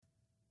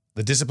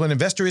The Disciplined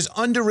Investor is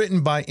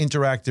underwritten by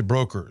Interactive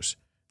Brokers.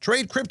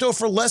 Trade crypto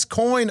for less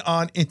coin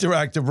on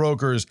Interactive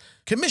Brokers.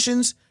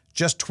 Commissions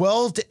just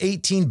 12 to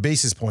 18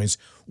 basis points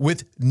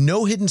with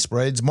no hidden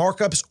spreads,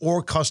 markups,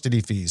 or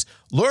custody fees.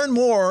 Learn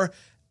more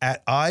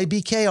at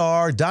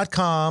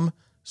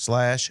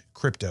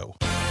ibkr.com/crypto.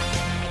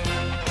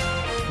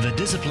 The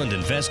Disciplined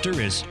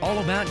Investor is all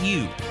about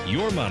you,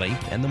 your money,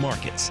 and the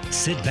markets.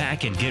 Sit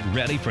back and get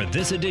ready for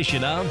this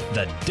edition of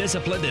the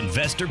Disciplined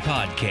Investor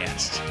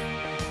Podcast.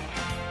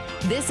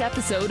 This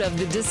episode of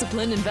The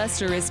Disciplined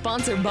Investor is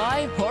sponsored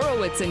by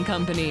Horowitz &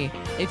 Company.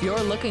 If you're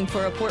looking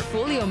for a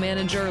portfolio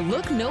manager,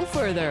 look no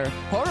further.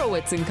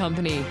 Horowitz &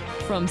 Company.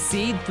 From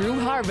seed through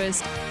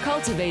harvest,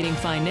 cultivating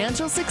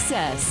financial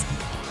success.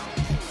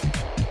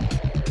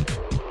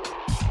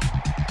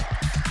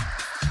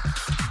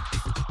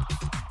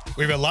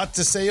 We have a lot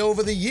to say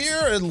over the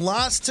year and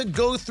lots to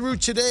go through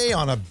today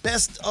on a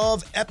best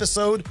of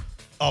episode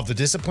of the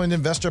Disciplined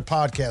Investor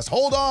Podcast.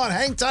 Hold on,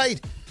 hang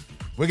tight.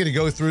 We're going to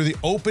go through the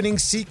opening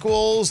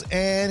sequels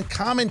and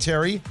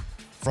commentary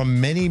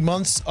from many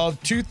months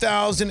of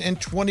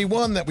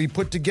 2021 that we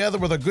put together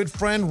with a good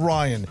friend,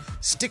 Ryan.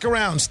 Stick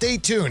around. Stay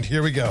tuned.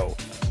 Here we go.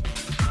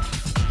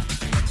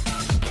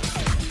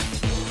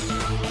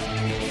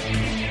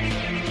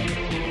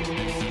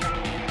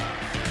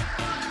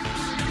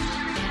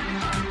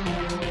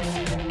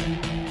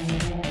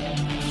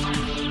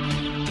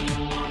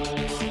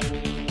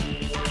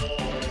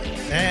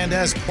 And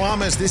as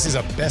promised, this is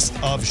a best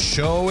of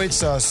show.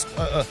 It's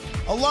a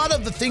lot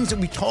of the things that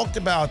we talked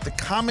about, the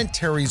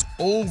commentaries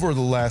over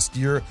the last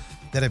year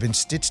that have been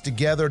stitched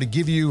together to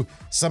give you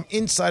some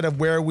insight of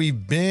where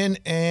we've been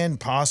and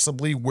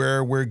possibly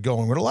where we're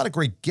going. We had a lot of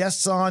great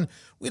guests on.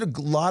 We had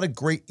a lot of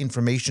great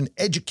information,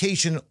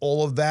 education,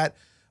 all of that.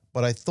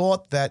 But I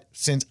thought that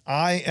since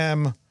I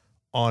am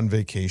on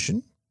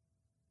vacation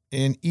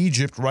in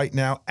Egypt right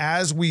now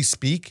as we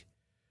speak,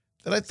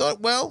 that I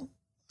thought, well,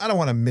 I don't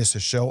want to miss a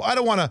show. I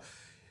don't want to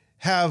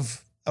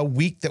have a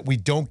week that we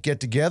don't get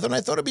together. And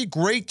I thought it'd be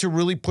great to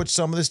really put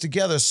some of this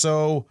together.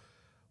 So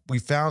we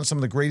found some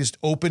of the greatest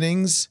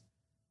openings,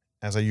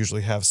 as I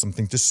usually have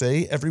something to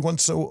say every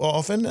once so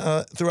often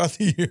throughout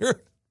the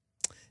year.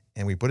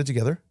 And we put it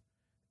together.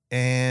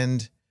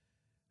 And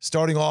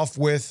starting off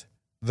with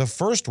the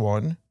first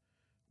one,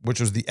 which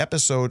was the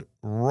episode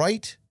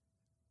right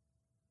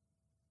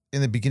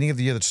in the beginning of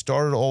the year that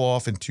started all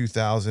off in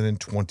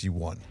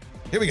 2021.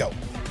 Here we go.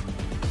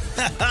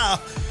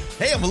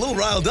 Hey, I'm a little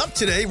riled up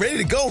today, ready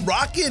to go,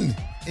 rocking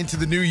into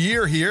the new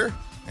year here.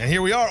 And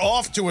here we are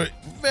off to a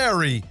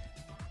very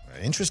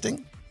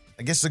interesting,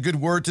 I guess is a good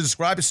word to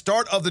describe it,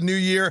 start of the new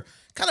year.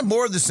 Kind of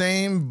more of the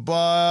same,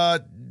 but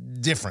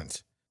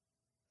different.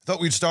 I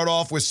thought we'd start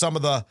off with some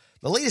of the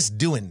latest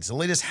doings, the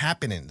latest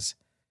happenings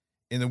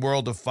in the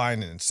world of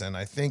finance. And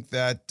I think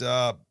that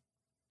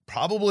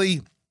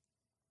probably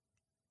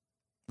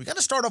we got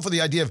to start off with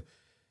the idea of,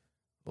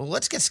 well,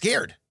 let's get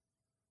scared.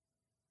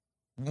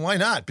 Why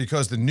not?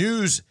 Because the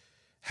news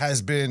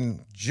has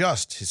been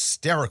just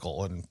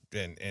hysterical and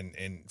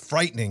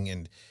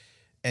frightening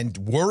and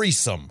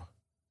worrisome.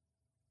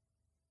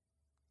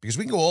 Because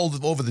we can go all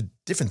over the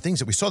different things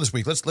that we saw this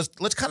week.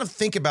 Let's kind of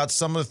think about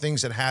some of the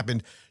things that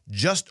happened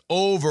just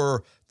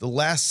over the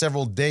last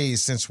several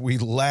days since we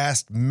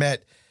last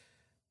met.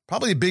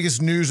 Probably the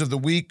biggest news of the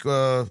week,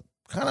 maybe,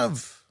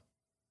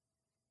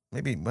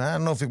 I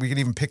don't know if we could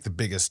even pick the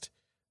biggest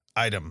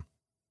item.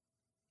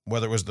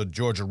 Whether it was the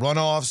Georgia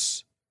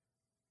runoffs,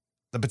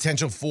 the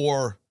potential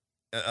for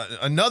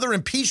another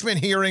impeachment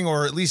hearing,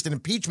 or at least an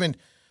impeachment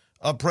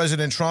of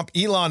President Trump,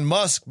 Elon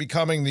Musk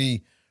becoming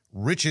the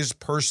richest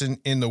person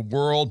in the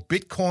world,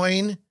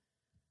 Bitcoin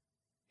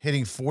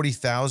hitting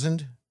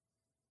 40,000,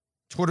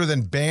 Twitter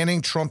then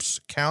banning Trump's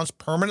accounts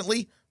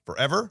permanently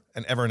forever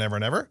and ever and ever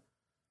and ever,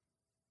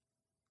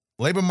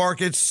 labor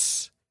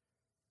markets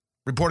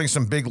reporting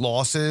some big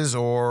losses,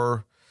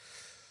 or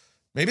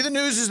maybe the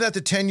news is that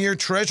the 10-year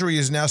Treasury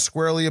is now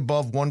squarely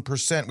above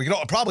 1%. We could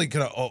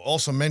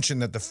also mention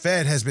that the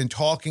Fed has been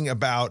talking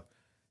about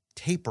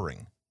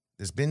tapering.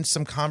 There's been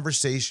some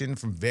conversation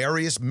from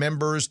various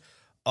members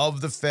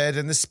of the Fed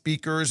and the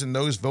speakers and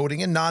those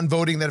voting and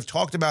non-voting that have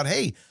talked about,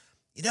 hey,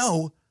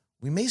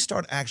 we may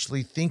start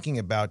actually thinking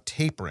about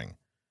tapering.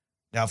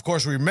 Now, of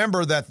course,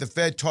 remember that the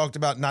Fed talked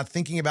about not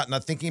thinking about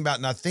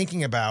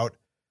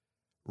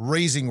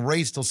raising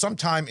rates till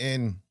sometime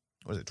in,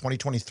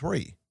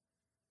 2023.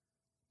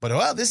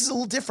 But, this is a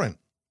little different.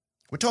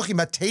 We're talking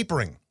about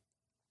tapering.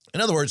 In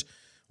other words,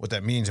 what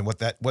that means and what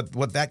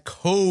that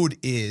code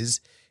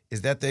is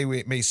that they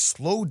may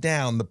slow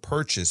down the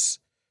purchase,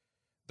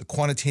 the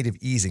quantitative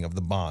easing of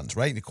the bonds,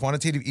 right? The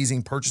quantitative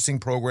easing purchasing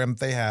program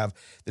they have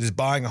that is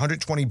buying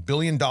 $120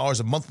 billion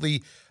of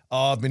monthly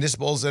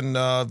municipals and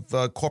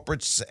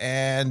corporates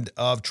and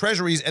of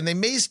treasuries, and they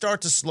may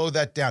start to slow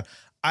that down.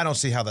 I don't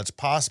see how that's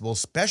possible,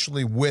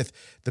 especially with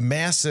the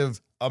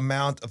massive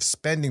amount of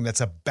spending that's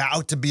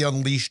about to be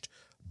unleashed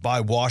by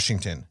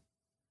Washington.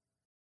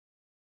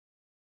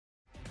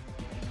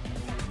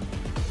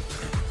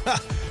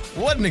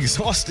 What an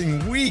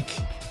exhausting week.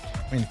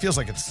 I mean, it feels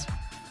like it's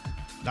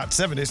not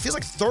 7 days. It feels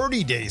like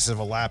 30 days have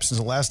elapsed since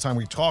the last time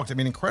we talked. I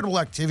mean, incredible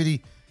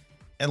activity.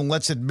 And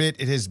let's admit,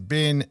 it has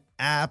been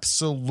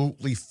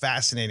absolutely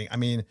fascinating. I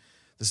mean,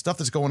 the stuff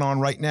that's going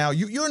on right now,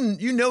 you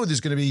know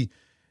there's going to be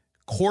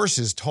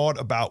courses taught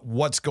about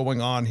what's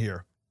going on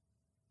here.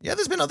 Yeah,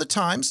 there's been other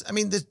times. I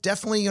mean, there's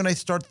definitely, when I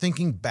start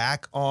thinking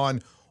back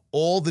on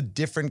all the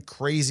different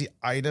crazy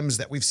items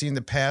that we've seen in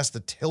the past, the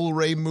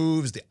Tilray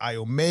moves, the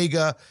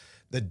iOmega,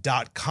 the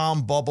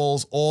dot-com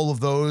bubbles, all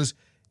of those.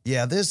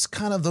 Yeah, there's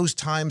kind of those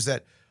times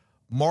that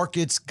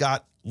markets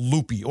got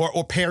loopy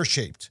or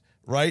pear-shaped,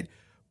 right?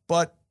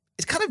 But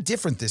it's kind of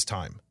different this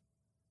time,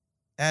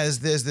 as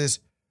there's this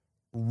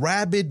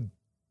rabid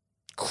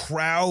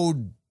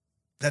crowd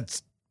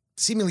that's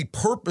seemingly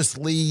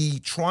purposely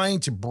trying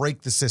to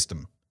break the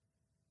system.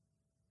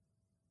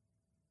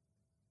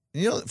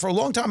 You know, for a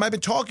long time, I've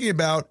been talking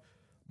about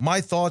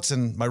my thoughts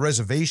and my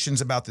reservations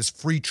about this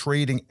free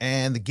trading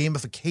and the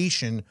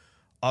gamification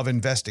of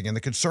investing and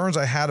the concerns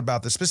I had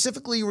about this,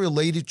 specifically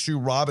related to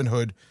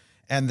Robinhood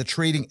and the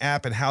trading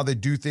app and how they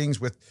do things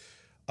with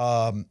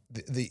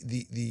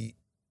the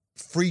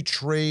free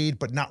trade,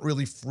 but not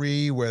really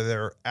free, where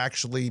they're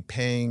actually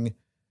paying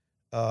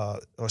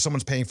or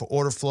someone's paying for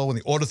order flow, and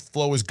the order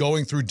flow is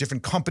going through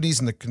different companies,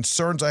 and the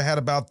concerns I had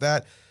about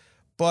that.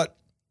 But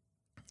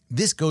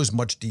this goes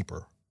much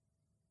deeper,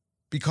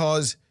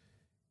 because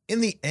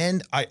in the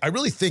end, I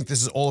really think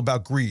this is all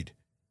about greed.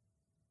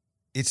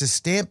 It's a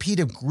stampede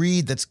of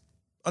greed that's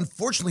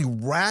unfortunately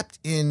wrapped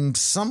in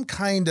some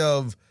kind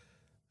of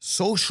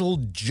social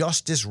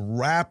justice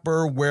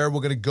wrapper, where we're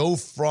going to go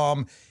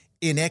from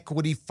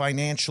inequity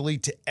financially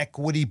to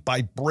equity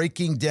by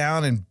breaking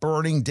down and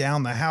burning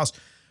down the house.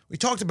 We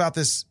talked about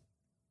this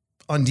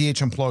on DH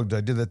Unplugged.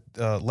 I did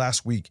that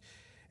last week.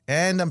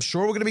 And I'm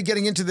sure we're going to be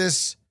getting into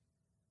this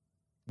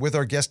with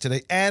our guest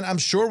today. And I'm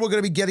sure we're going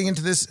to be getting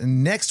into this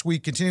next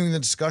week, continuing the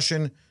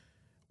discussion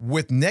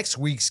with next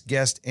week's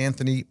guest,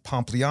 Anthony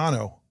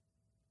Pompliano.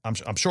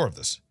 I'm sure of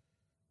this,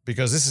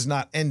 because this is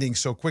not ending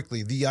so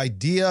quickly. The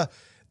idea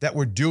that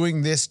we're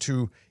doing this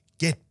to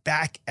get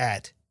back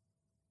at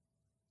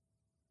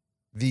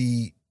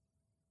the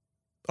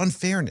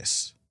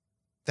unfairness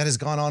that has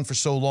gone on for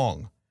so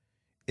long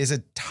is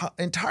an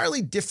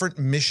entirely different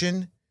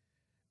mission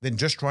than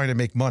just trying to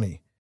make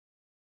money.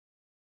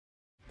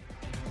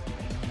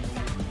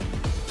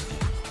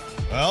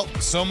 Well,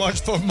 so much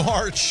for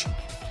March.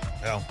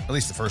 Well, at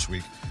least the first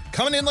week.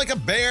 Coming in like a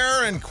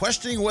bear and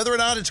questioning whether or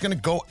not it's going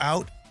to go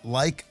out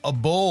like a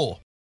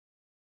bull.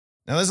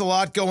 Now, there's a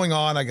lot going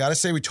on. I got to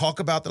say, we talk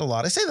about that a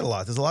lot. I say that a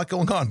lot. There's a lot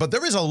going on. But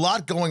there is a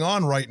lot going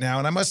on right now.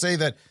 And I must say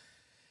that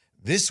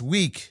this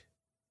week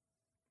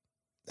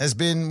has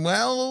been,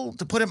 well,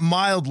 to put it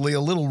mildly, a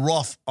little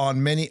rough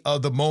on many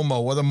of the Momo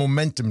or the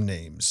momentum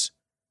names.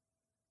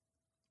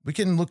 We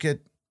can look at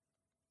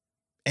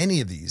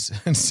any of these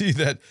and see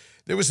that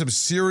there were some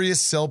serious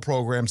sell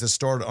programs that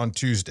started on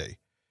Tuesday.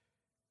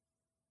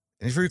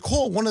 And if you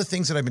recall, one of the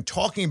things that I've been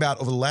talking about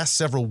over the last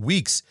several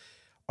weeks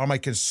are my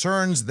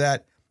concerns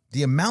that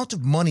the amount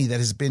of money that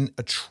has been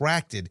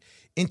attracted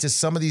into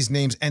some of these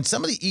names and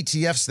some of the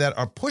ETFs that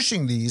are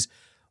pushing these,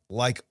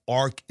 like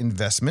ARK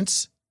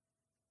Investments,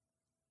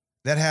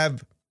 that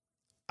have,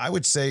 I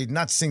would say,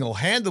 not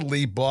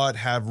single-handedly, but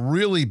have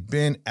really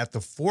been at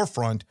the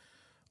forefront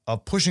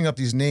of pushing up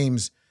these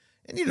names.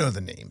 And you know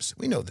the names.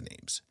 We know the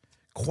names.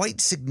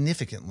 Quite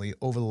significantly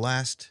over the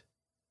last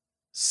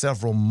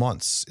several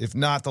months, if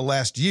not the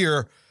last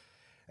year.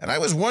 And I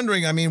was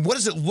wondering, I mean, what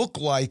does it look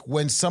like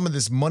when some of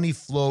this money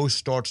flow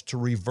starts to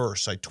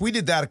reverse? I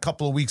tweeted that a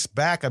couple of weeks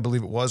back, I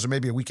believe it was, or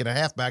maybe a week and a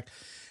half back.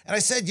 And I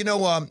said,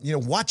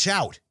 watch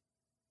out.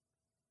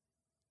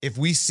 If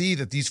we see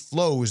that these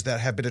flows that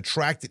have been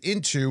attracted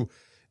into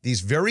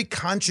these very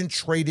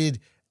concentrated,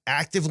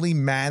 actively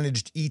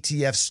managed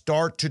ETFs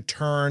start to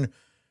turn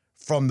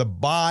from the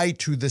buy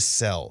to the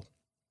sell.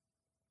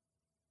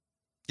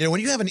 You know,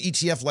 when you have an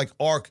ETF like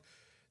ARK,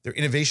 their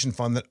innovation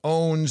fund that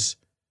owns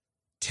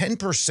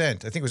 10%, I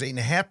think it was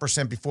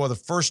 8.5% before the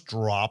first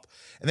drop,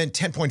 and then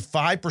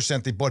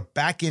 10.5% they bought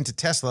back into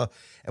Tesla.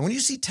 And when you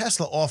see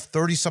Tesla off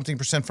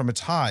 30-something% from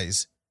its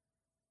highs,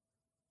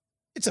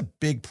 it's a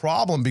big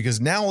problem,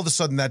 because now all of a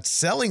sudden that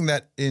selling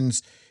that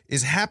is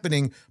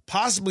happening,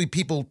 possibly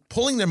people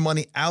pulling their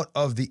money out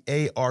of the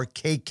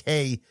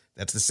ARKK,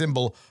 that's the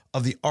symbol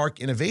of the ARK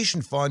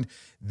Innovation Fund.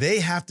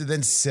 They have to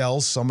then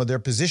sell some of their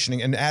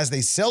positioning. And as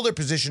they sell their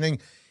positioning,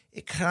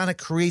 it kind of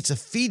creates a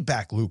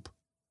feedback loop.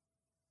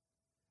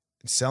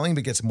 Selling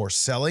begets more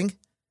selling,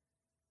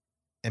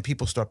 and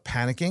people start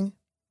panicking.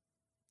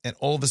 And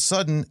all of a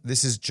sudden,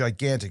 this is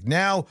gigantic.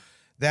 Now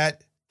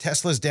that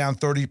Tesla's down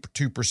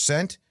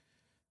 32%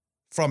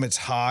 from its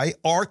high,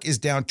 ARK is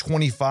down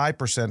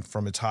 25%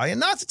 from its high. And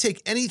not to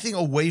take anything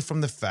away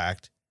from the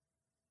fact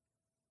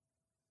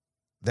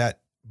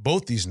that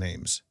both these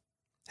names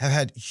have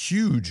had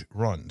huge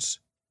runs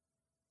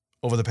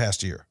over the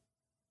past year.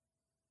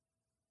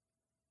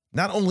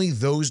 Not only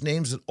those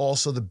names, but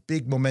also the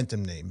big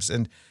momentum names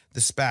and the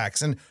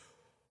SPACs. And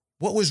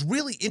What was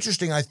really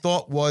interesting, I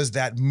thought, was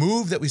that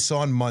move that we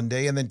saw on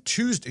Monday and then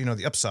Tuesday,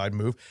 the upside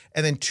move,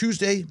 and then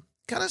Tuesday,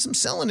 kind of some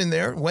selling in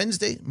there.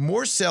 Wednesday,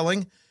 more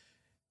selling.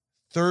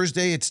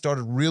 Thursday, it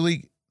started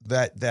really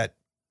that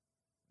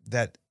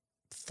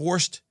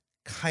forced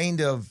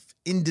kind of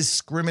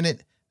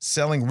indiscriminate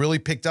selling really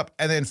picked up.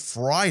 And then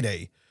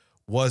Friday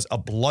was a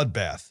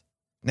bloodbath.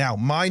 Now,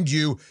 mind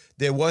you,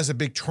 there was a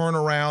big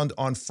turnaround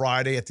on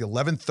Friday at the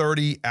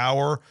 11:30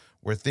 hour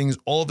where things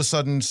all of a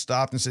sudden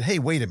stopped and said, hey,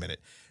 wait a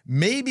minute.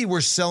 Maybe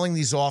we're selling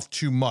these off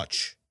too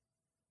much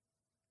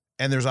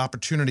and there's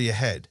opportunity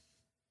ahead.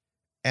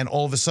 And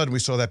all of a sudden we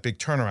saw that big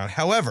turnaround.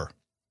 However,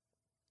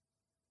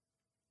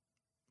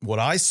 what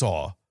I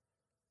saw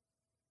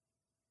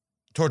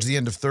towards the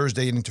end of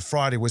Thursday and into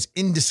Friday was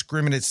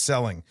indiscriminate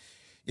selling.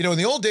 In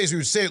the old days, we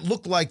would say it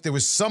looked like there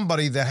was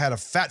somebody that had a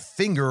fat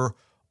finger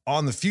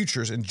on the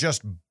futures and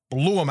just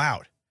blew them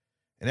out.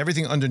 And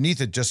everything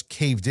underneath it just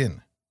caved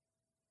in.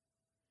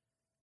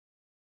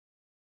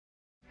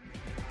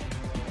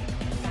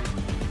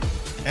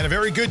 And a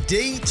very good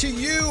day to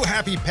you.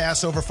 Happy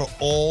Passover for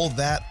all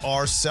that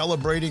are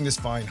celebrating this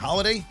fine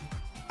holiday.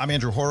 I'm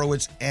Andrew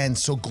Horowitz, and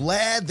so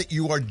glad that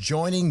you are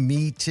joining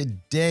me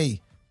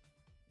today.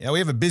 We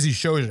have a busy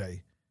show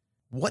today.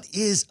 What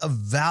is a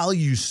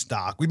value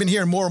stock? We've been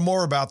hearing more and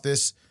more about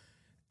this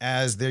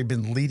as they've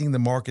been leading the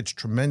markets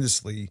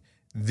tremendously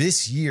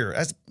this year,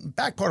 as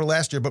back part of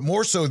last year, but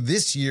more so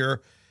this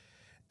year.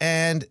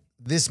 And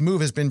this move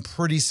has been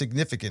pretty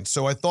significant.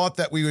 So I thought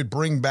that we would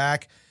bring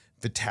back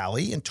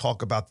Vitaly and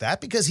talk about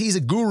that because he's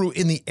a guru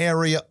in the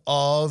area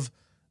of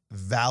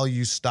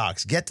value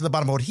stocks. Get to the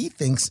bottom of what he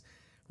thinks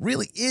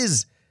really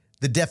is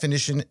the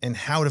definition and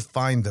how to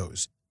find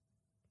those.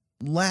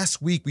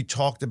 Last week, we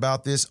talked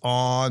about this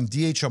on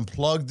DH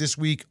Unplugged. This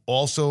week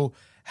also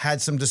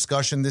had some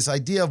discussion, this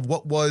idea of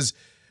what was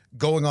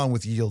going on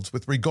with yields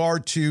with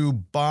regard to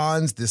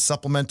bonds, the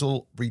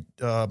supplemental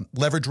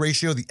leverage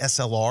ratio, the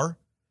SLR,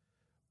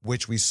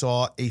 which we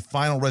saw a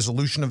final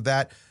resolution of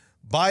that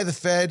by the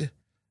Fed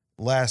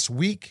last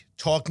week,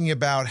 talking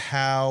about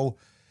how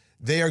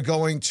they are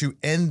going to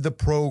end the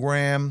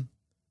program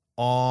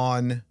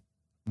on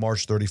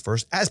March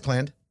 31st, as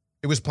planned.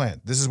 It was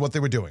planned. This is what they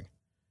were doing.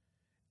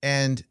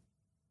 And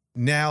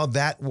now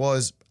that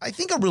was, I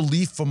think, a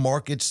relief for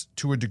markets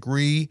to a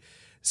degree.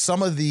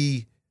 Some of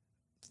the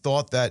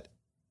thought that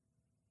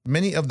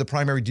many of the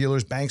primary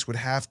dealers, banks, would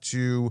have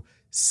to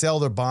sell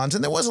their bonds.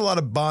 And there was a lot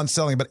of bond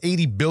selling. About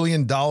 $80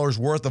 billion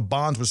worth of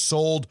bonds was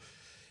sold.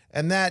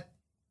 And that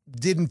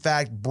did, in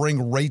fact,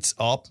 bring rates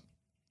up.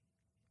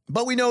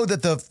 But we know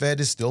that the Fed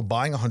is still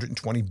buying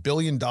 $120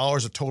 billion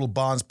of total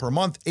bonds per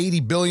month,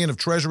 $80 billion of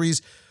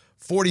treasuries,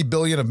 $40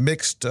 billion of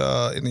mixed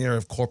in the area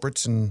of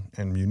corporates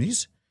and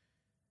munis.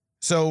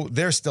 So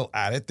they're still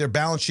at it. Their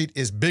balance sheet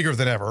is bigger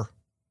than ever.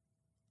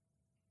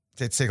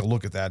 Let's take a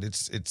look at that.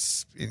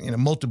 It's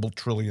multiple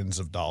trillions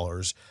of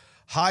dollars.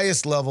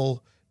 Highest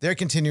level. They're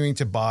continuing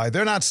to buy.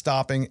 They're not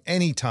stopping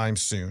anytime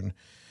soon.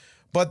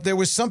 But there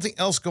was something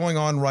else going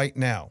on right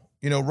now.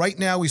 Right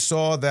now we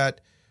saw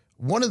that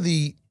one of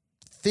the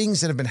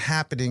things that have been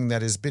happening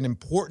that has been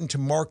important to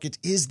markets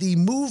is the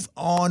move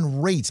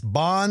on rates.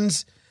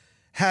 Bonds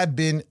have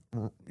been,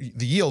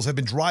 the yields have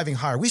been driving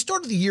higher. We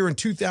started the year in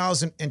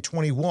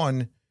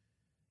 2021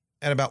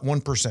 at about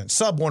 1%,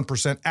 sub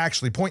 1%,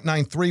 actually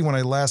 0.93 when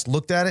I last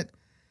looked at it.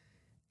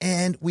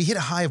 And we hit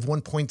a high of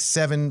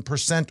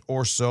 1.7%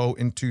 or so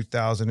in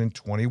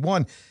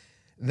 2021.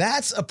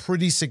 That's a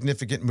pretty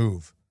significant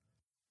move.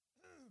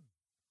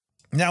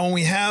 Now, when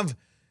we have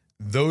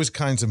those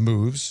kinds of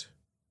moves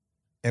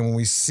and when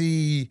we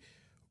see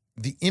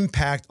the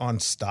impact on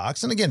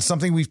stocks, and again,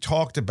 something we've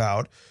talked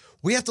about,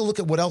 we have to look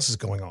at what else is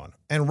going on.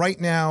 And right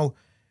now,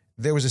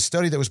 there was a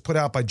study that was put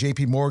out by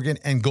JP Morgan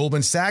and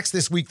Goldman Sachs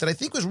this week that I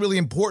think was really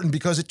important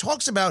because it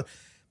talks about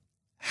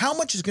how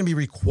much is going to be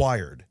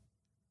required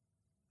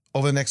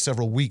over the next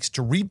several weeks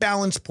to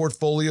rebalance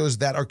portfolios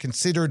that are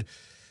considered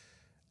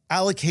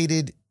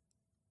allocated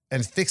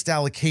and fixed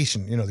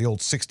allocation, the old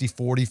 60-40,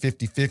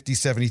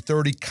 50-50,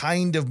 70-30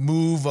 kind of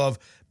move of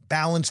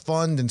balanced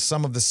fund and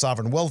some of the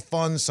sovereign wealth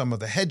funds, some of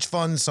the hedge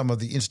funds, some of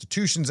the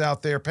institutions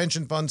out there,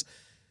 pension funds.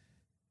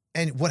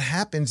 And what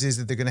happens is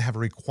that they're going to have a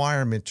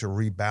requirement to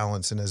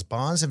rebalance. And as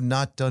bonds have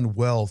not done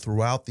well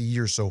throughout the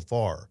year so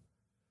far,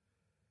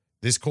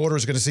 this quarter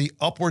is going to see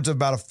upwards of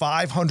about a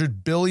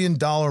 $500 billion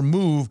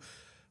move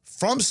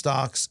from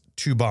stocks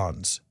to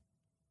bonds.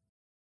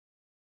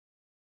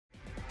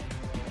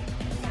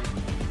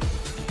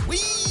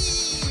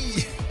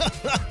 Whee!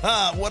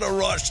 What a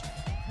rush.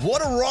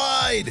 What a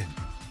ride.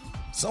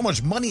 So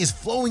much money is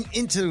flowing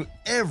into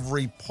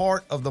every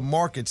part of the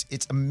markets.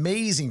 It's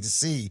amazing to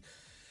see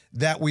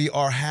that we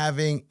are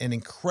having an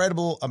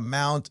incredible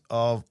amount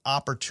of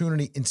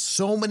opportunity in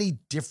so many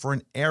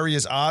different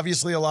areas.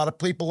 Obviously, a lot of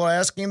people are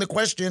asking the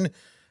question,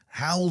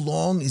 how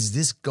long is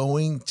this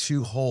going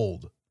to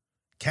hold?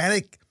 Can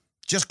it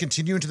just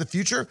continue into the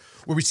future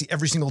where we see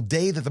every single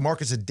day that the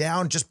markets are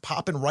down, just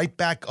popping right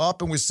back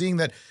up? And we're seeing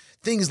that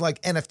things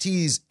like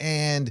NFTs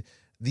and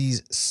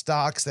these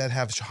stocks that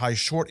have high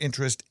short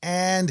interest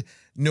and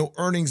no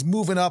earnings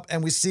moving up.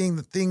 And we're seeing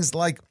the things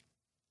like,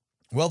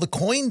 well, the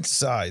coin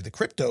side, the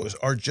cryptos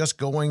are just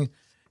going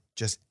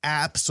just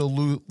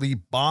absolutely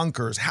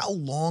bonkers. How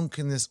long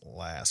can this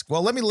last?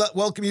 Well, let me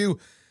welcome you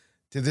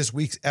to this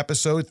week's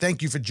episode.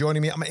 Thank you for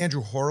joining me. I'm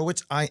Andrew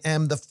Horowitz. I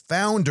am the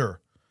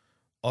founder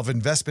of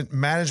investment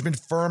management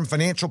firm,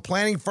 financial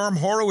planning firm,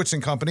 Horowitz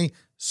 & Company.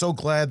 So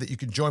glad that you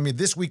could join me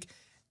this week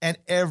and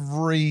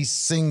every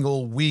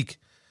single week,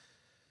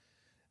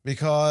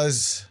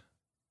 because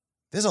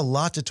there's a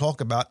lot to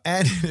talk about,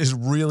 and it is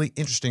really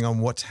interesting on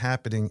what's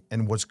happening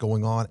and what's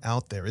going on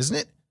out there, isn't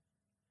it?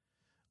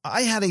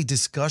 I had a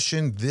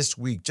discussion this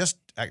week, just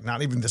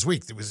not even this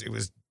week, it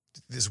was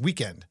this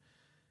weekend,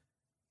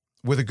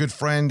 with a good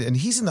friend, and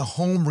he's in the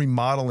home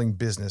remodeling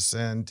business,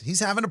 and he's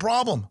having a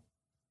problem.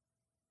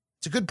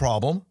 It's a good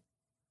problem,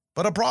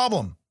 but a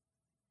problem,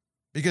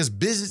 because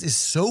business is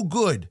so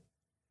good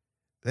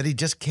that he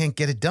just can't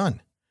get it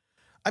done.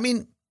 I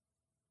mean,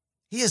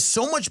 he has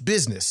so much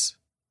business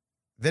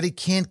that he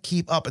can't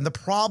keep up. And the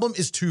problem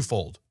is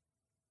twofold.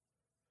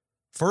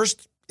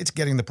 First, it's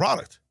getting the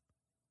product.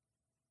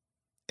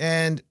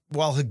 And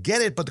while he'll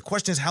get it, but the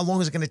question is, how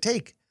long is it going to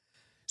take?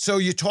 So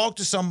you talk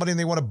to somebody and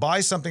they want to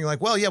buy something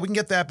like, well, yeah, we can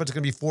get that, but it's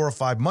going to be 4 or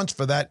 5 months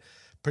for that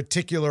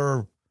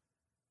particular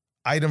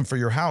item for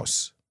your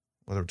house,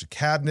 whether it's a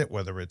cabinet,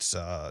 whether it's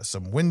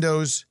some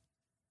windows.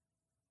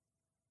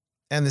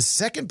 And the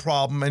second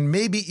problem, and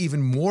maybe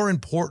even more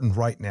important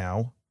right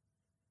now,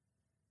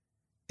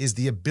 is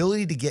the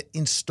ability to get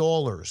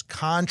installers,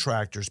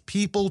 contractors,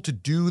 people to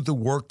do the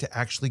work to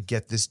actually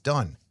get this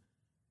done.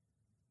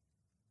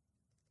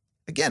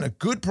 Again, a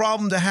good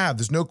problem to have.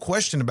 There's no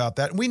question about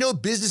that. And we know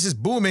business is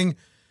booming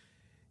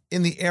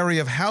in the area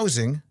of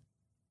housing,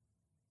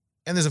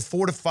 and there's a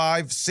 4 to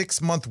 5,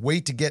 6 month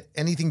wait to get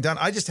anything done.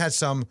 I just had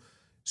some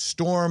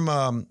storm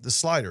the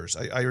sliders.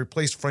 I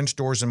replaced French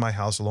doors in my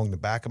house along the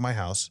back of my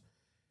house,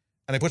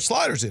 and I put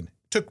sliders in.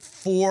 It took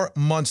 4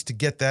 months to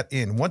get that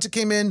in. Once it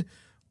came in,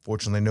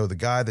 fortunately, I know the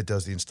guy that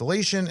does the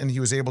installation, and he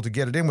was able to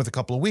get it in with a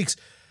couple of weeks.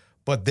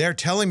 But they're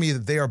telling me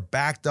that they are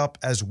backed up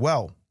as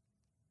well.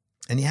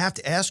 And you have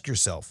to ask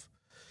yourself,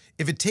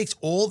 if it takes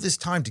all this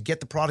time to get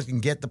the product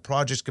and get the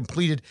projects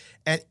completed,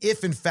 and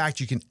if, in fact,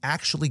 you can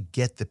actually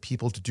get the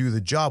people to do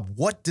the job,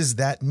 what does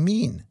that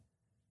mean?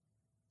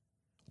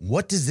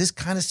 What does this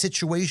kind of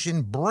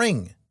situation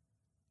bring?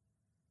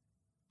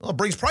 Well, it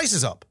brings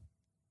prices up,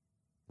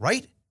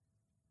 right?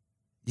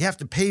 You have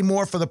to pay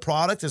more for the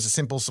product as a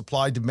simple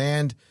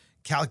supply-demand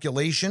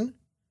calculation.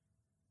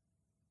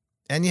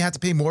 And you have to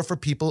pay more for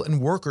people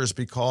and workers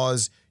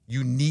because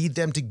you need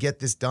them to get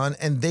this done,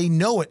 and they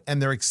know it, and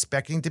they're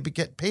expecting to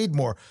get paid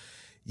more.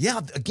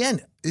 Yeah,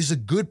 again, is a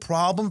good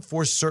problem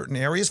for certain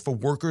areas, for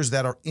workers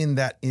that are in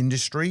that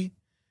industry.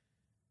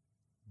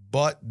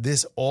 But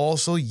this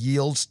also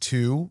yields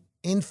to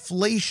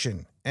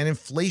inflation and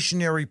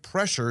inflationary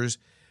pressures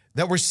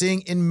that we're seeing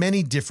in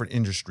many different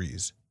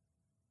industries.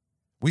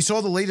 We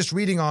saw the latest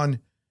reading on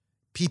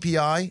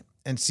PPI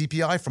and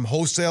CPI, from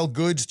wholesale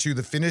goods to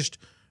the finished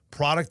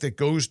product that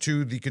goes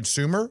to the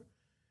consumer.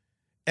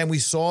 And we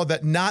saw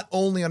that not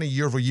only on a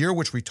year over year,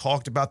 which we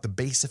talked about, the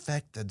base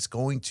effect that's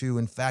going to,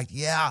 in fact,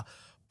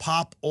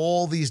 pop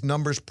all these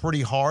numbers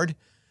pretty hard.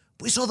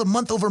 But we saw the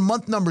month over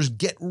month numbers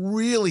get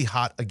really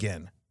hot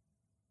again.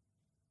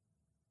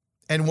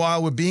 And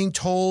while we're being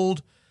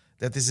told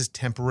that this is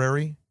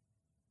temporary,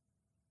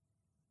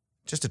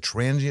 just a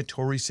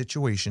transitory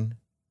situation,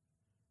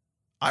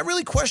 I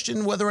really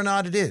question whether or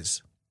not it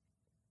is.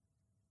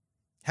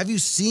 Have you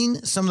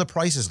seen some of the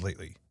prices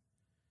lately?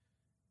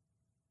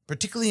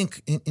 Particularly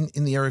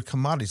in the area of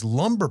commodities.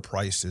 Lumber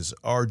prices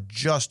are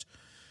just,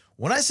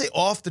 when I say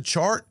off the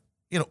chart,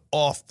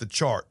 off the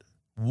chart.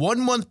 1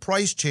 month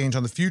price change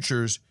on the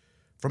futures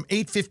from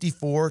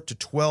 $854 to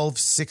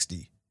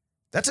 $1260.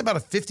 That's about a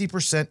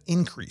 50%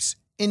 increase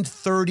in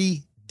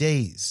 30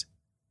 days.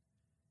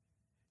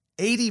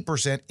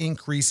 80%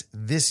 increase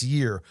this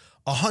year.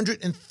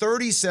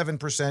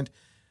 137%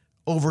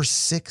 over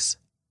 6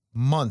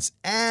 months.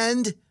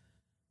 And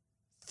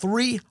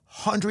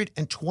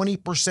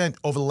 320%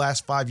 over the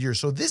last 5 years.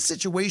 So this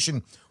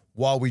situation,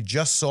 while we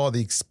just saw the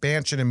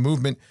expansion and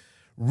movement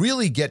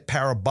really get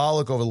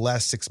parabolic over the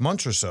last 6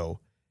 months or so,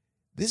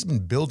 this has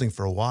been building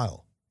for a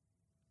while.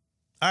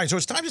 All right, so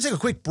it's time to take a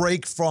quick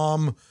break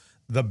from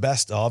the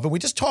best of. And we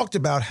just talked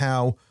about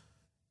how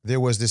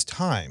there was this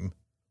time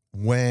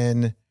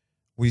when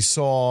we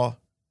saw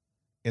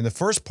in the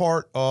first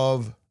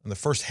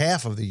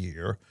half of the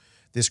year,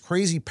 this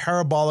crazy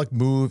parabolic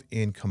move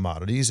in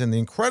commodities and the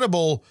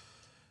incredible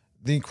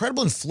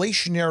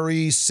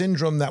inflationary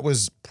syndrome that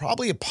was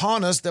probably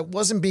upon us that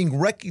wasn't being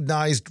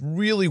recognized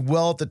really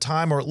well at the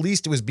time, or at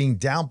least it was being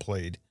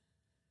downplayed.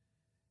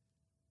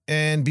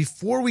 And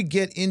before we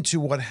get into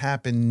what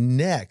happened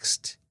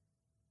next,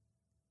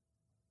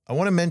 I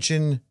want to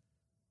mention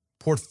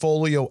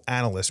Portfolio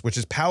Analyst, which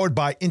is powered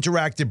by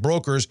Interactive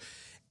Brokers.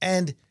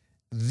 And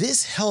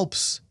this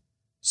helps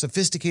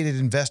sophisticated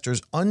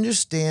investors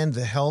understand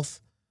the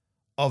health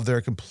of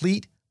their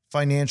complete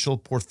financial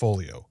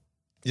portfolio.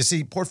 You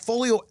see,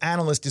 Portfolio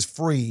Analyst is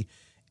free,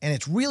 and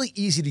it's really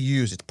easy to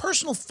use. It's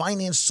personal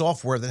finance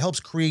software that helps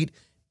create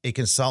a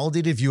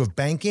consolidated view of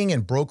banking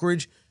and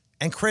brokerage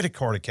and credit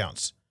card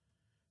accounts.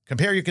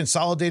 Compare your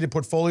consolidated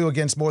portfolio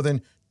against more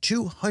than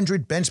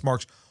 200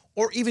 benchmarks,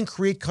 or even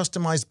create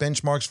customized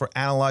benchmarks for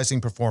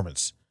analyzing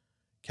performance.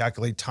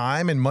 Calculate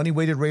time and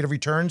money-weighted rate of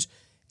returns,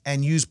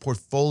 and use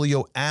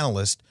Portfolio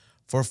Analyst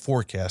for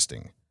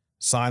forecasting.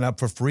 Sign up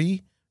for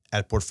free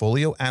at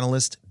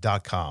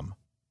portfolioanalyst.com.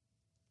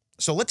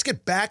 So let's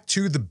get back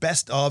to the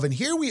best of, and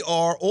here we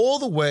are all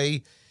the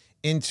way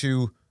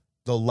into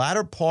the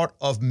latter part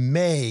of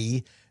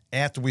May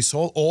after we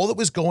saw all that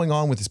was going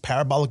on with these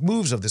parabolic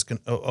moves of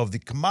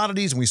the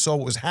commodities, and we saw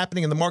what was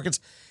happening in the markets.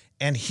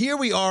 And here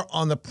we are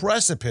on the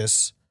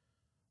precipice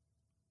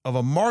of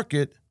a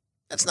market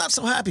that's not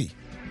so happy.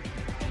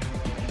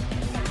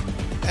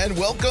 And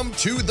welcome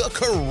to the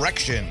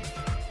correction.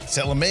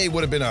 Selling May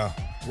would have been a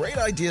great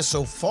idea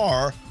so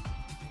far.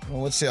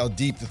 Well, let's see how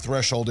deep the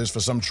threshold is for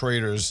some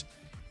traders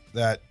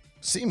that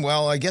seem,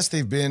 well, I guess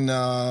they've been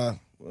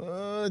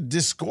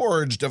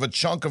disgorged of a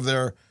chunk of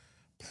their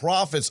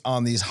profits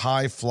on these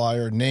high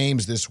flyer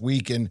names this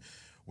week. And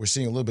we're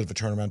seeing a little bit of a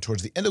turnaround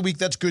towards the end of the week.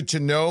 That's good to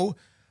know.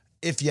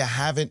 If you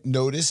haven't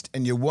noticed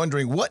and you're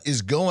wondering what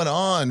is going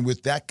on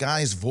with that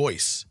guy's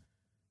voice,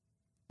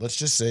 let's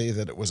just say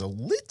that it was a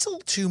little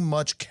too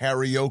much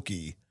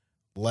karaoke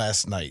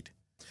last night.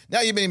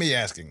 Now you may be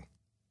asking,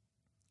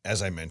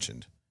 as I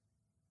mentioned,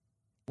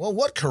 well,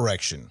 what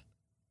correction?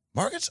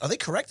 Markets, are they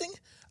correcting?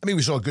 I mean,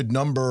 we saw a good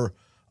number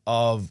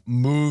of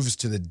moves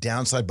to the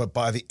downside, but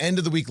by the end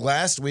of the week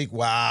last week,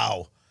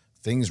 wow,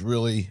 things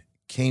really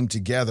came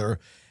together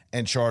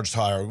and charged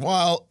higher.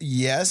 While,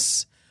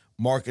 yes,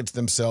 markets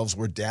themselves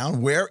were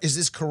down, where is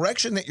this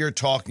correction that you're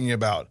talking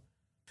about?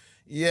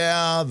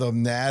 Yeah, the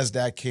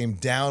NASDAQ came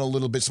down a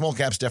little bit. Small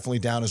caps definitely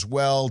down as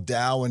well.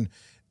 Dow and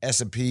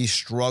S&P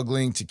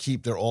struggling to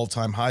keep their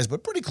all-time highs,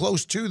 but pretty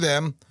close to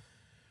them.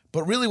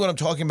 But really what I'm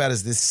talking about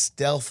is this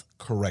stealth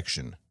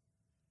correction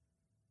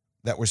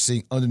that we're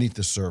seeing underneath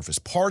the surface.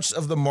 Parts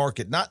of the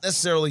market, not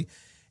necessarily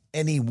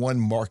any one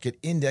market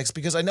index,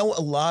 because I know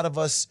a lot of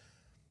us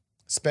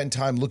spend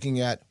time looking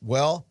at,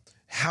 well,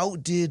 how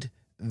did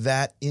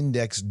that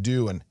index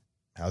do and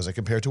how does that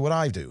compare to what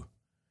I do?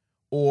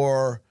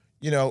 Or,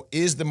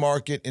 is the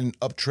market in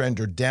uptrend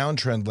or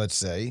downtrend, let's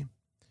say,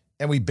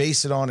 and we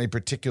base it on a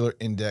particular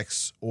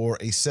index or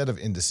a set of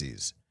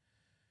indices.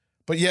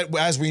 But yet,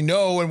 as we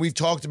know, and we've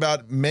talked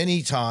about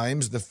many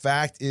times, the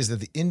fact is that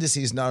the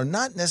indices now are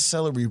not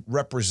necessarily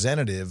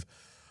representative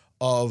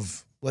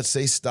of, let's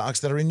say,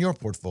 stocks that are in your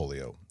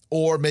portfolio,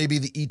 or maybe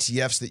the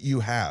ETFs that you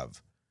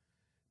have,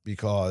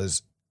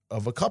 because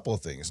of a couple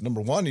of things.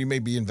 Number one, you may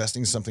be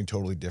investing in something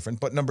totally different.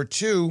 But number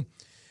two,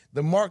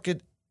 the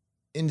market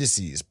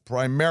indices,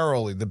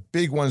 primarily the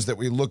big ones that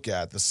we look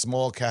at, the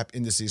small cap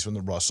indices from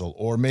the Russell,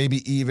 or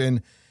maybe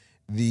even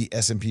the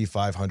S&P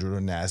 500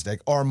 or NASDAQ,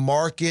 are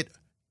market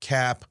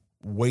cap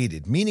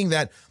weighted, meaning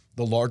that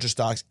the larger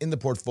stocks in the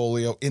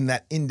portfolio in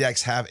that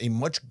index have a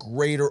much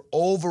greater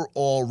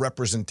overall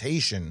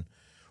representation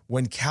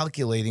when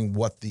calculating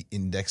what the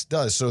index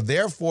does. So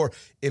therefore,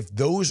 if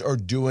those are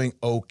doing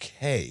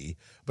okay,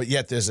 but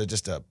yet there's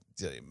just a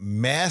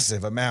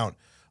massive amount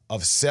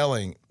of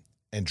selling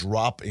and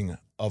dropping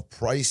of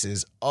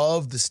prices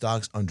of the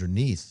stocks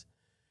underneath,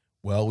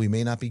 well, we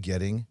may not be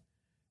getting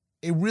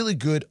a really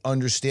good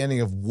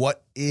understanding of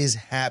what is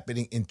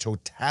happening in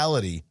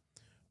totality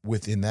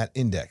within that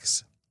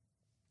index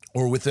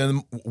or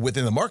within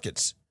the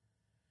markets.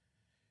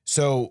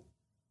 So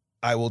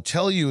I will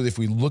tell you, if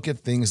we look at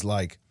things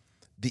like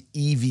the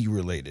EV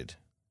related,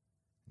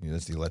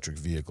 that's the electric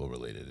vehicle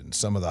related, and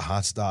some of the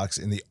hot stocks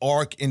in the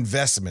ARK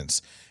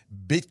investments,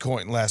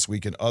 Bitcoin last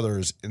week and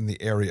others in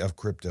the area of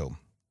crypto.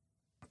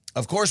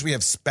 Of course, we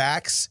have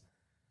SPACs.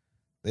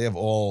 They have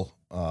all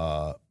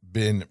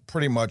been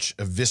pretty much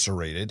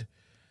eviscerated.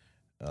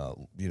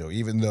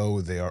 Even though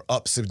they are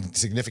up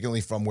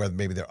significantly from where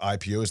maybe their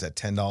IPOs, that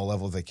 $10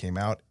 level they came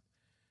out.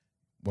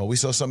 Well, we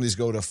saw some of these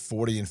go to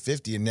 40 and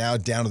 50 and now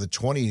down to the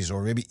 20s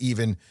or maybe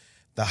even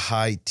the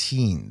high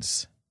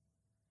teens.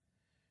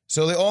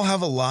 So they all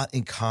have a lot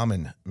in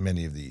common,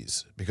 many of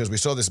these, because we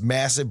saw this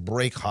massive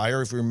break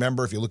higher. If you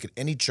remember, if you look at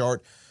any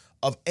chart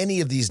of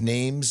any of these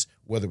names,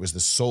 whether it was the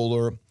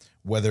solar,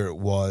 whether it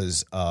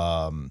was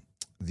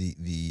the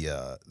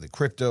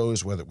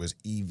cryptos, whether it was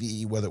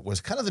EV, whether it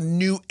was kind of the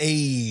new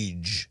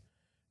age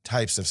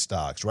types of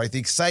stocks, right? The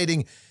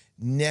exciting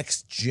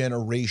next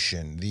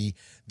generation, the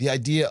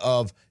idea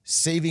of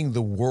saving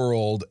the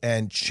world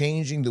and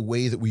changing the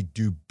way that we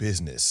do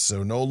business.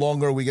 So no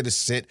longer are we going to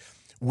sit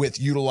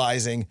with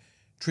utilizing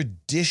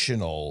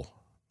traditional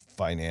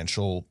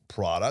financial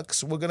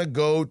products. We're going to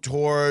go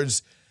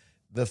towards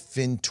the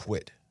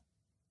FinTwit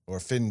or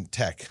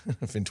FinTech,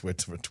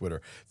 FinTwit for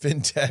Twitter,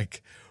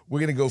 FinTech. We're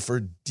going to go for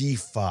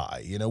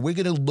DeFi. We're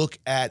going to look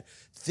at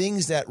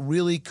things that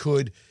really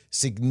could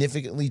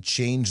significantly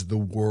change the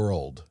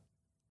world.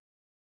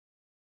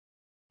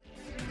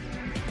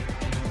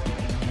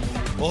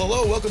 Well,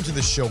 hello, welcome to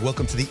the show.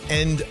 Welcome to the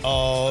end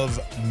of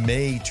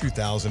May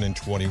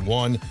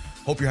 2021.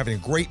 Hope you're having a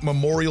great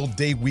Memorial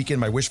Day weekend.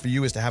 My wish for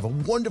you is to have a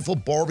wonderful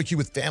barbecue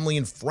with family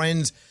and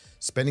friends,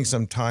 spending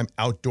some time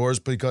outdoors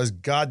because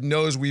God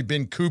knows we've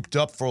been cooped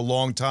up for a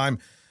long time.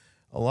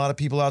 A lot of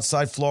people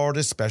outside Florida,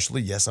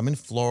 especially. Yes, I'm in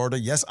Florida.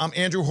 Yes, I'm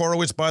Andrew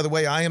Horowitz, by the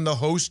way. I am the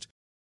host.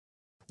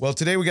 Well,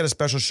 today we got a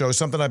special show,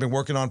 something I've been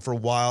working on for a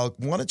while.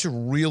 Wanted to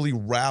really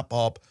wrap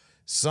up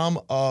some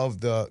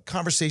of the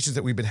conversations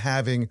that we've been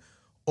having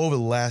over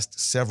the last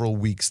several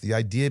weeks. The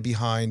idea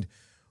behind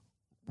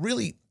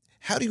really,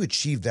 how do you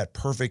achieve that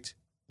perfect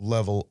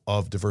level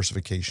of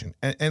diversification?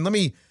 And let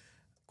me,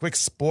 quick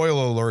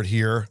spoiler alert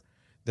here,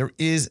 there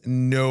is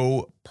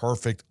no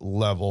perfect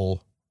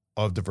level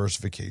of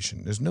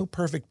diversification. There's no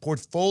perfect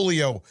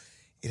portfolio.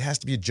 It has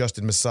to be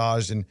adjusted,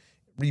 massaged, and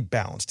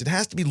rebalanced. It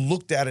has to be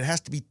looked at. It has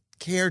to be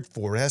cared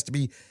for. It has to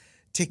be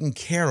taken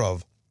care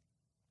of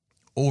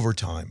over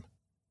time.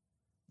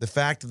 The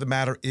fact of the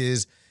matter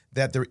is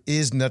that there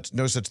is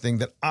no such thing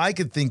that I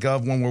could think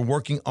of when we're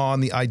working on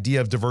the idea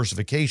of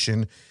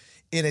diversification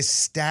in a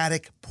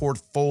static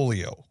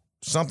portfolio,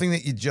 something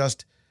that you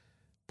just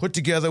put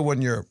together when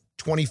you're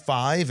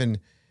 25 and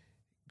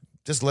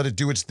just let it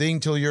do its thing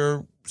till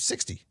you're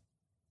 60.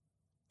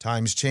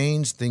 Times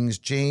change, things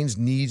change,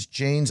 needs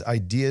change,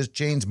 ideas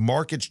change,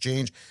 markets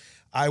change.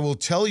 I will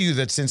tell you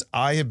that since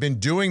I have been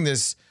doing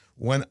this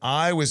when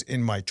I was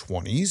in my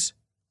 20s,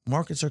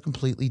 markets are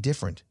completely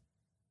different.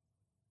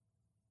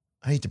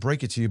 I hate to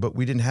break it to you, but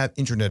we didn't have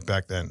internet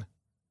back then.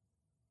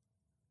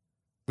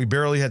 We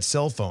barely had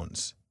cell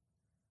phones.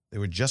 They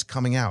were just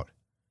coming out.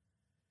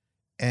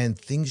 And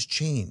things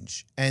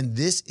change. And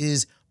this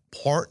is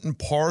part and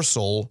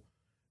parcel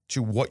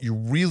to what you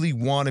really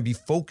want to be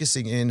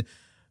focusing in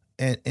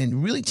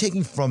and really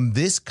taking from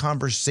this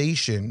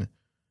conversation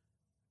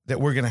that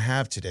we're going to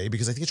have today,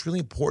 because I think it's really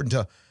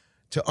important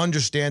to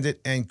understand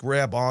it and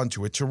grab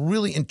onto it, to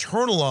really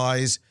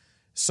internalize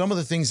some of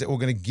the things that we're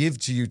going to give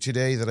to you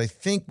today that I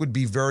think would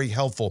be very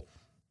helpful.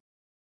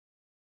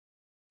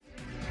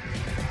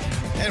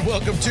 And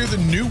welcome to the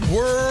new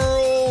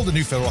world, the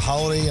new federal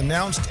holiday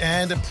announced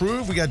and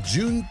approved. We got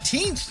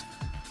Juneteenth,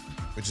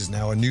 which is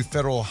now a new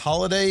federal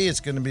holiday. It's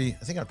going to be,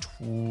 I think, our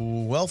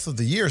 12th of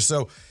the year.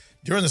 So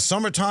during the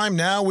summertime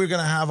now, we're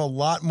going to have a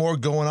lot more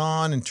going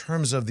on in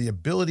terms of the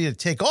ability to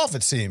take off,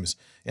 it seems.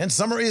 And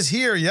summer is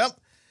here, yep.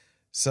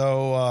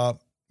 So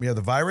we have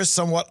the virus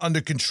somewhat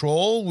under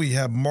control. We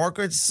have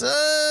markets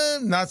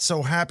not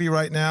so happy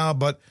right now,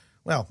 but,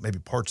 well, maybe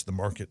parts of the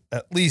market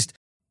at least.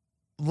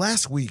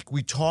 Last week,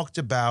 we talked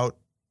about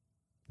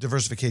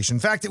diversification. In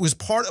fact, it was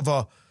part of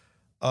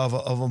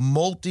a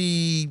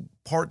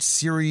multi-part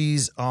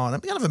series on,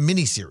 kind of a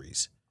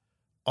mini-series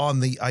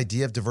on the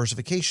idea of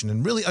diversification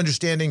and really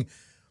understanding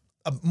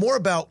more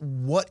about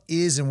what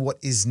is and what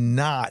is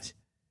not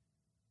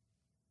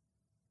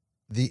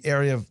the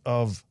area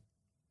of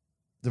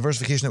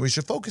diversification that we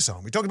should focus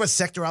on. We talked about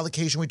sector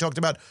allocation. We talked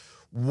about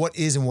what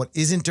is and what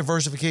isn't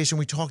diversification.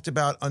 We talked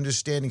about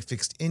understanding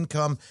fixed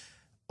income,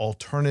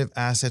 alternative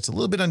assets, a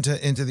little bit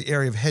into the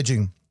area of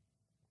hedging.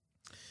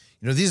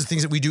 You know, these are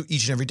things that we do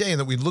each and every day and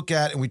that we look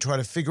at and we try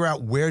to figure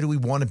out where do we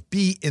want to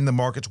be in the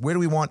markets? Where do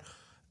we want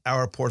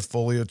our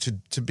portfolio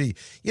to be?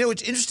 You know,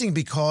 it's interesting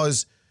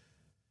because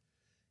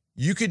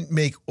you can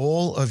make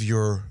all of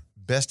your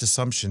best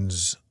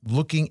assumptions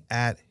looking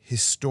at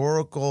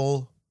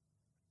historical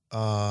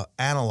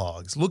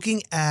analogs,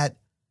 looking at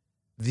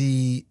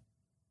the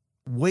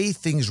way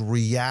things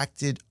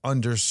reacted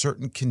under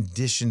certain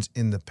conditions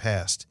in the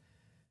past.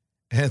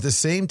 And at the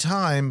same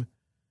time,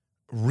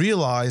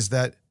 realize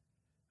that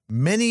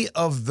many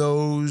of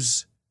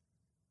those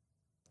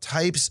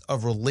types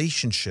of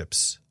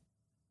relationships,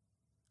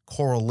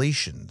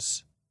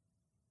 correlations,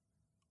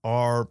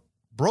 are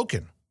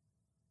broken.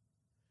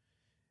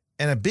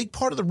 And a big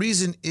part of the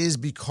reason is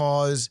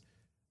because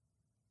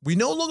we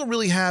no longer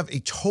really have a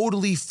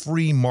totally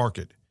free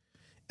market.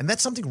 And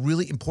that's something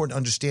really important to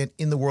understand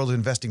in the world of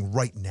investing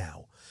right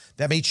now.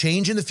 That may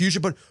change in the future,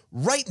 but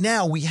right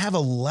now we have a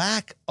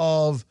lack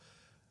of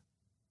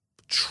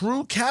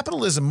true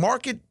capitalism,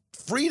 market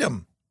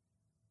freedom,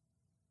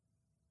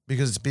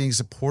 because it's being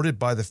supported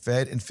by the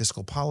Fed and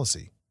fiscal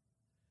policy.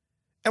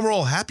 And we're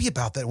all happy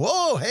about that.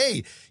 Whoa,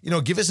 hey,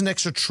 give us an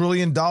extra $1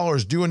 trillion,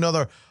 do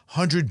another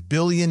 $100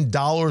 billion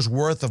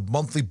worth of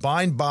monthly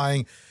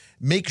buying,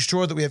 make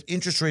sure that we have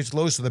interest rates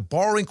low so that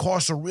borrowing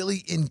costs are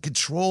really in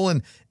control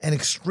and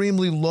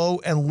extremely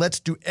low, and let's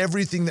do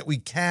everything that we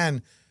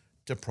can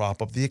to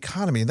prop up the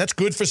economy. And that's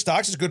good for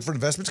stocks, it's good for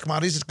investments,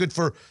 commodities, it's good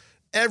for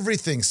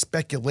everything,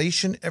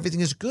 speculation, everything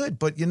is good.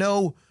 But,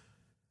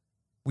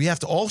 we have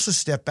to also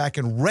step back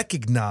and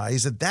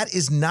recognize that that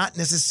is not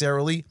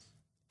necessarily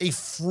a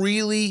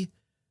freely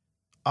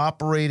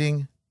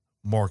operating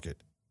market.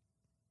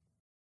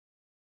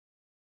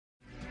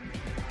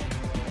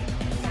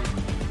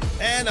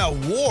 And a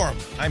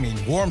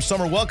warm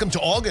summer welcome to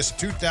August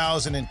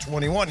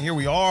 2021. Here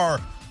we are.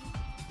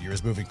 The year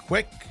is moving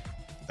quick,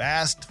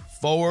 fast,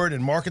 forward,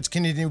 and markets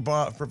continue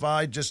to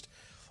provide just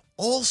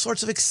all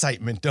sorts of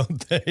excitement,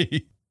 don't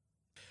they?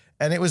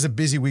 And it was a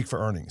busy week for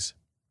earnings.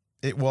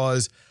 It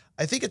was,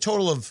 I think, a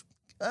total of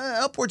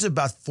upwards of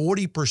about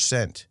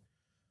 40%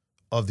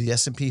 of the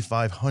S&P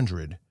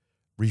 500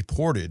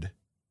 reported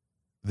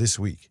this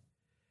week.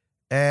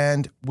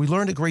 And we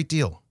learned a great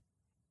deal.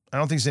 I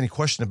don't think there's any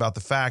question about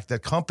the fact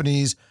that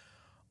companies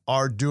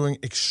are doing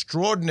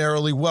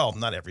extraordinarily well.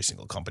 Not every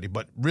single company,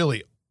 but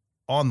really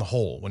on the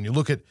whole. When you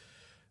look at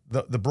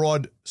the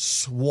broad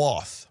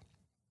swath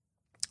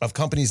of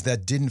companies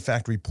that did in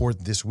fact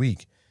report this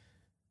week,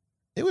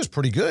 it was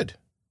pretty good.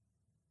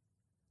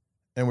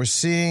 And we're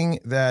seeing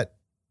that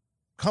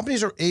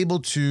companies are able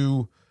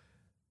to,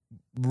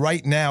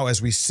 right now,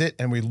 as we sit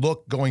and we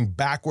look going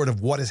backward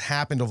of what has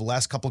happened over the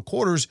last couple of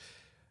quarters,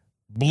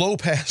 blow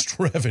past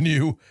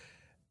revenue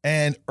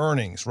and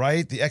earnings,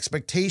 right? The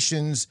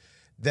expectations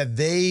that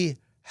they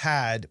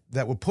had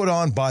that were put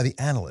on by the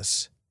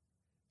analysts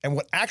and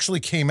what actually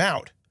came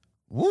out,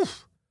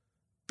 woof,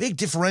 big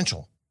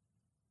differential.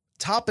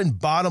 Top and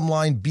bottom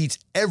line beats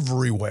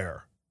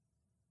everywhere.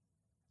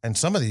 And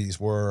some of these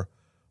were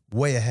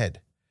way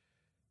ahead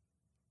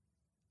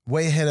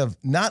of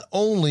not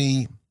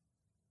only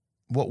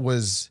what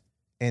was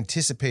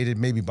anticipated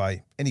maybe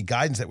by any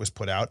guidance that was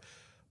put out,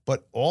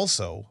 but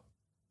also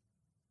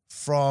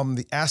from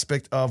the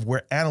aspect of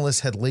where analysts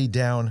had laid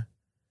down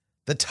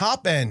the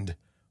top end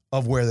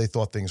of where they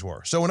thought things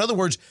were. So in other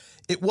words,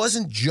 it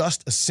wasn't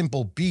just a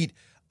simple beat.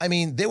 I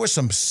mean, there were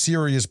some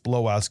serious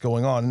blowouts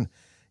going on.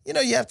 You know,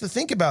 you have to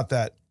think about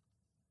that.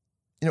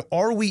 You know,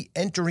 are we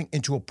entering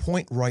into a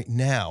point right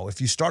now,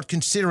 if you start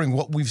considering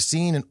what we've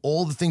seen and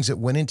all the things that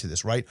went into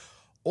this, right?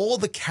 All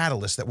the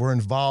catalysts that were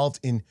involved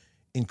in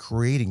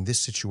creating this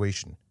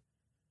situation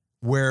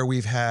where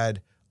we've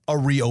had a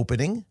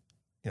reopening,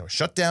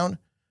 shutdown,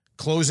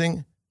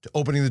 closing, to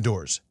opening the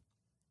doors,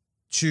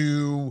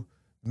 to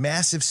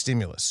massive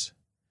stimulus,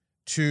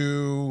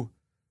 to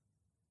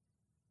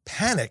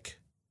panic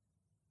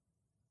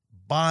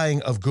buying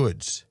of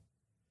goods,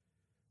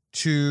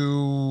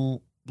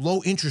 to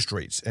low interest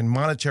rates and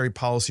monetary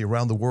policy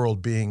around the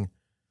world being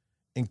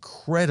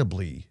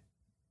incredibly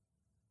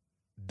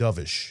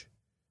dovish,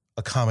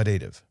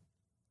 accommodative.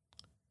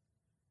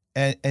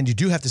 And you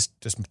do have to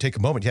just take a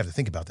moment. You have to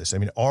think about this. I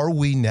mean, are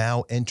we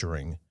now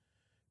entering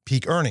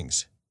peak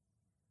earnings?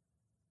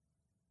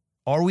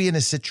 Are we in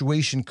a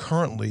situation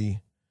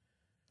currently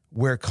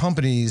where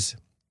companies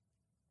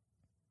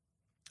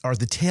are at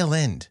the tail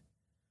end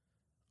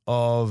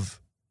of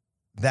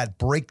that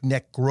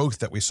breakneck growth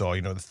that we saw,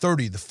 the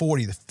 30, the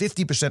 40, the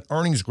 50%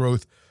 earnings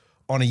growth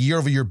on a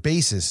year-over-year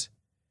basis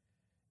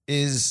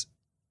is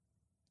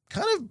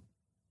kind of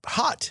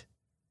hot,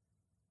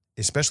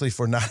 especially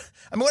for we're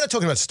not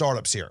talking about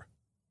startups here.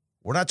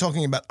 We're not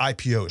talking about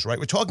IPOs, right?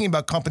 We're talking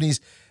about companies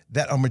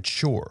that are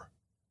mature.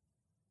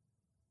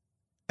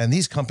 And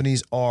these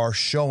companies are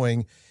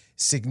showing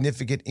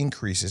significant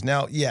increases.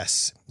 Now,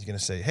 yes, you're going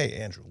to say, hey,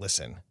 Andrew,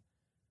 listen,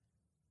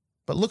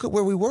 but look at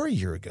where we were a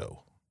year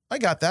ago. I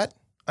got that.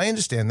 I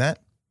understand that.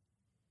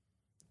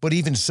 But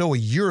even so, a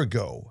year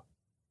ago,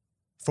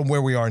 from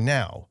where we are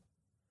now,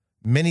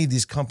 many of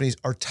these companies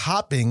are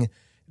topping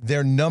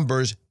their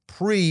numbers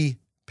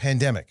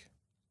pre-pandemic,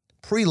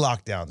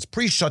 pre-lockdowns,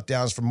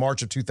 pre-shutdowns from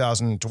March of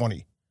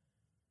 2020.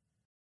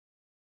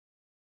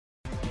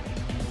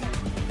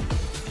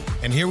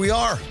 And here we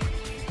are.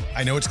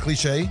 I know it's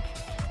cliche,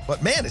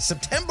 but man, it's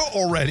September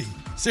already.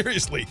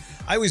 Seriously.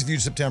 I always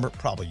viewed September,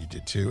 probably you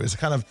did too, as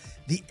kind of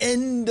the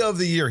end of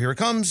the year. Here it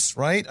comes,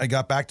 right? I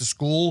got back to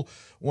school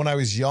when I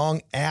was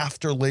young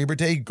after Labor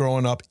Day.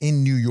 Growing up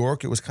in New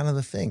York, it was kind of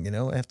the thing,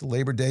 after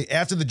Labor Day,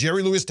 after the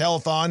Jerry Lewis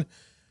telethon,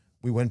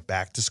 we went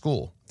back to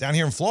school. Down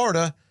here in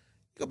Florida,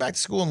 you go back to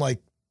school in like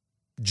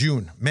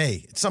June,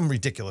 May. It's some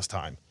ridiculous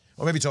time.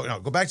 Or maybe go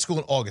back to school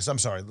in August. I'm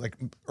sorry, like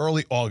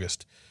early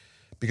August,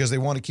 because they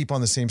want to keep on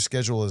the same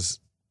schedule as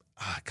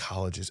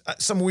colleges.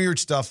 Some weird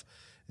stuff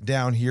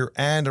down here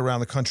and around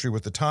the country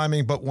with the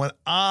timing. But when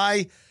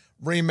I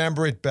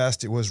remember it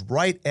best, it was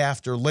right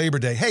after Labor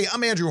Day. Hey,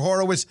 I'm Andrew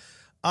Horowitz.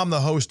 I'm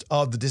the host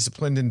of the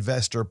Disciplined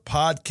Investor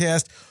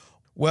podcast.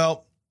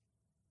 Well,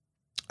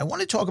 I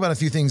want to talk about a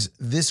few things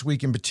this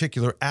week in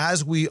particular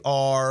as we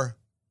are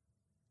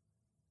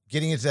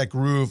getting into that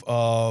groove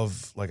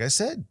of, like I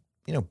said,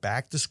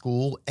 back to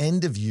school,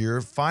 end of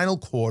year, final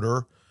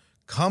quarter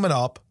coming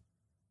up,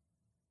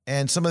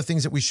 and some of the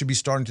things that we should be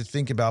starting to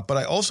think about. But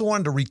I also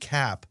wanted to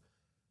recap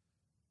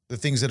the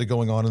things that are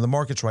going on in the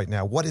markets right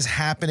now. What is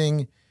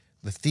happening,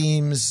 the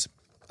themes,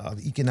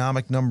 the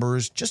economic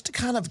numbers, just to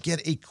kind of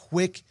get a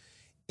quick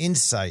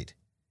insight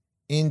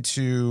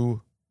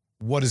into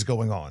what is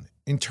going on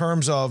in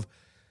terms of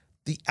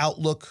the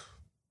outlook,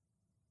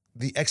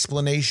 the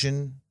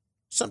explanation,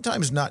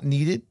 sometimes not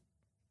needed.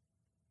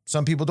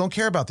 Some people don't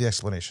care about the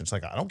explanation. It's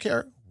like, I don't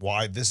care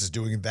why this is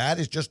doing that.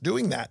 It's just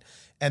doing that.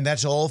 And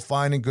that's all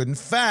fine and good. In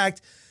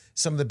fact,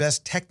 some of the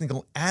best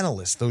technical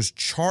analysts, those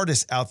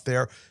chartists out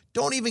there,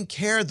 don't even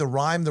care the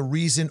rhyme, the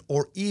reason,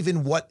 or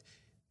even what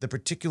the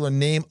particular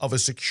name of a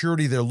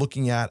security they're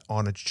looking at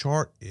on a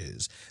chart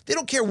is. They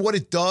don't care what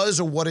it does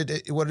or what it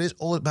is.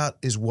 All about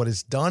is what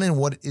it's done and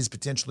what is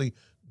potentially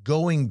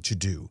going to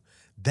do.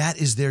 That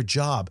is their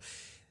job.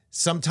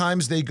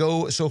 Sometimes they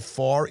go so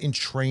far in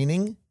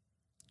training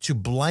to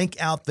blank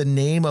out the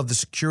name of the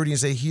security and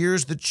say,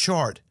 here's the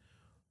chart.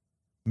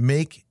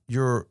 Make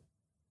your,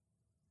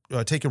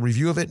 take a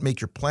review of it,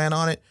 make your plan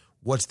on it.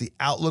 What's the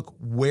outlook?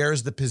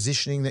 Where's the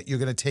positioning that you're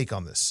going to take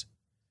on this?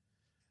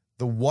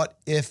 The what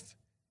if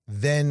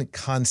then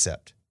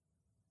concept.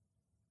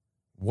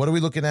 What are we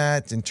looking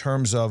at in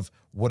terms of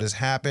what has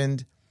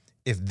happened?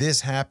 If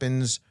this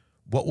happens,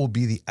 what will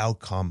be the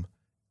outcome?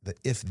 The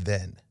if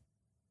then.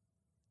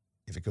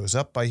 If it goes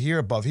up by here,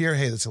 above here,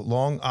 hey, that's a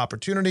long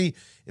opportunity.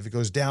 If it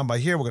goes down by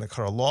here, we're going to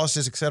cut our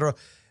losses, etc.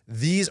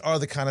 These are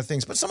the kind of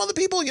things. But some other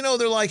people,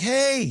 they're like,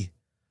 hey,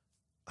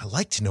 I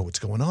like to know what's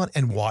going on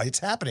and why it's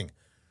happening.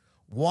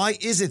 Why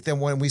is it that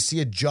when we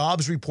see a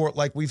jobs report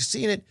like we've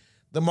seen it,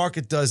 the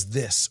market does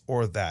this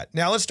or that?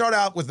 Now, let's start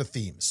out with the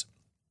themes.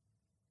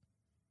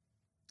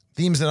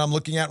 Themes that I'm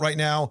looking at right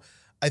now,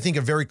 I think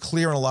are very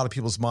clear in a lot of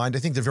people's mind. I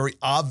think they're very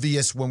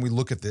obvious when we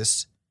look at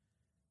this.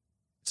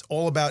 It's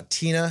all about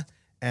Tina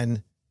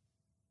and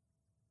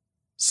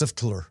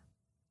Sifler.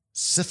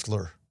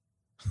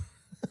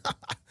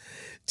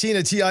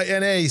 Tina,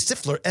 T-I-N-A,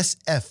 Sifler,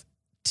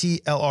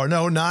 S-F-T-L-R.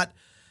 No,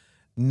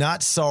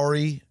 not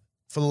sorry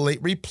for the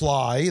late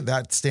reply.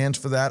 That stands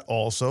for that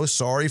also.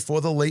 Sorry for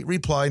the late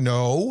reply.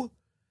 No.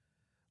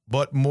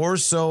 But more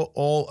so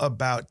all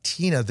about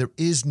Tina. There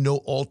is no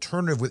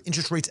alternative. With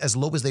interest rates as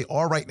low as they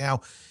are right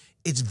now,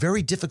 it's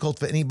very difficult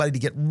for anybody to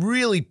get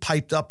really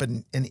piped up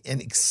and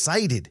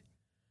excited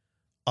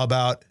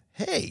about,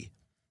 hey,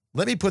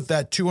 let me put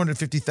that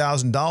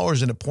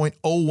 $250,000 in a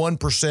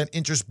 0.01%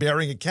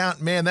 interest-bearing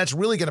account. Man, that's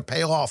really going to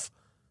pay off.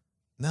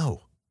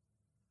 No.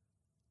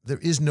 There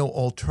is no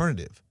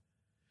alternative.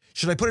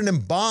 Should I put it in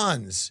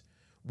bonds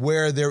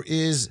where there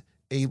is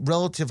a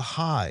relative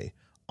high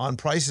on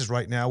prices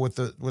right now with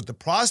the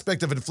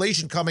prospect of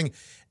inflation coming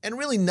and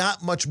really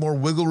not much more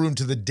wiggle room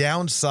to the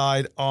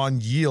downside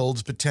on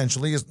yields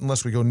potentially,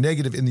 unless we go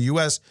negative in the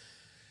U.S.,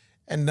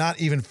 and not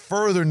even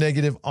further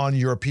negative on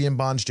European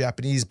bonds,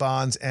 Japanese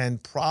bonds,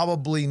 and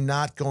probably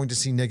not going to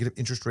see negative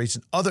interest rates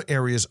in other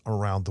areas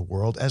around the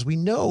world, as we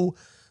know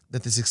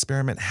that this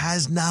experiment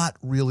has not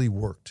really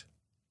worked.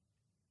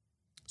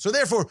 So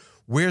therefore,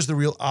 where's the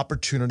real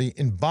opportunity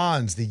in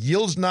bonds? The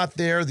yield's not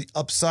there. The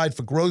upside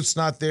for growth's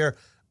not there.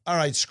 All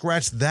right,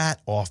 scratch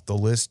that off the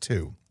list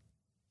too.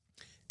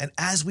 And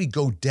as we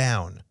go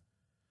down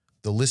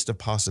the list of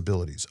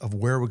possibilities of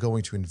where we're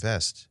going to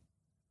invest,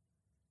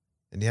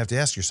 and you have to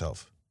ask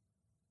yourself,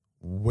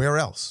 where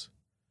else?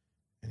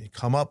 And you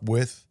come up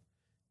with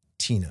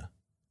Tina.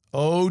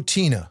 Oh,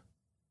 Tina.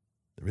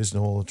 There is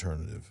no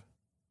alternative.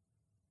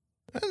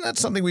 And that's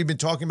something we've been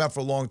talking about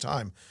for a long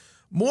time.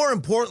 More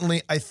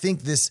importantly, I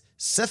think this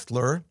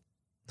Sifler,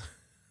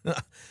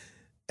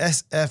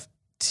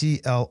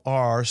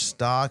 S-F-T-L-R,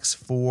 stocks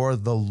for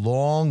the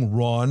long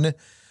run.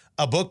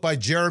 A book by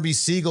Jeremy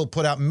Siegel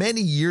put out many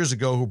years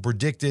ago who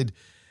predicted,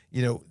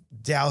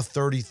 Dow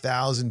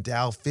 30,000,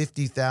 Dow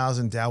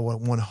 50,000, Dow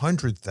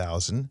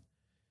 100,000.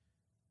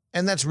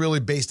 And that's really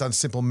based on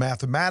simple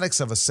mathematics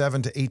of a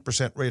 7 to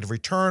 8% rate of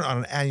return on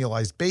an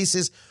annualized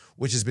basis,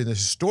 which has been the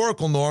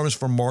historical norms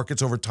for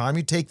markets over time.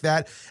 You take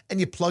that and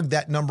you plug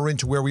that number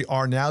into where we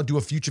are now, do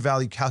a future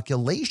value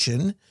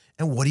calculation,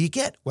 and what do you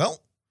get?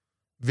 Well,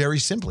 very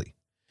simply,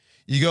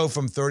 you go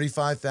from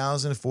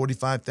 35,000 to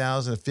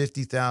 45,000 to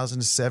 50,000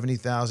 to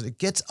 70,000. It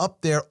gets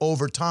up there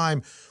over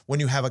time when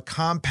you have a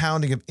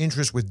compounding of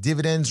interest with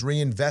dividends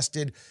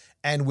reinvested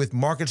and with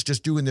markets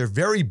just doing their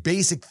very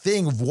basic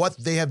thing of what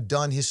they have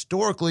done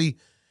historically.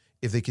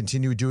 If they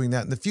continue doing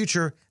that in the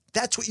future,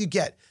 that's what you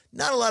get.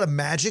 Not a lot of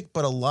magic,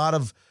 but a lot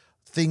of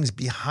things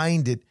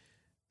behind it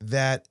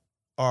that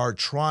are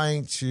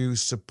trying to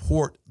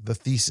support the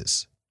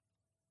thesis.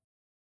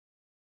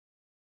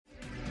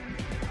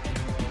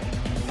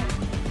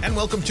 And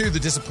welcome to the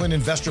Disciplined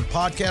Investor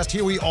Podcast.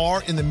 Here we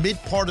are in the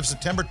mid part of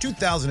September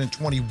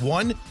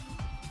 2021.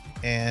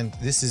 And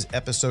this is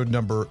episode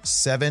number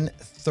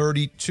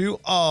 732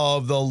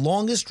 of the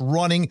longest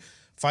running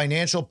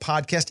financial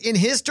podcast in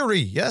history.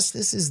 Yes,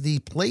 this is the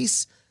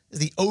place,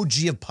 the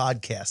OG of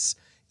podcasts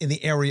in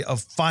the area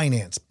of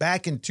finance.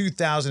 Back in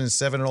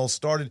 2007, it all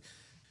started.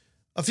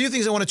 A few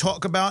things I want to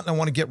talk about, and I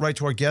want to get right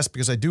to our guest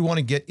because I do want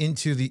to get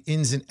into the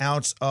ins and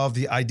outs of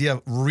the idea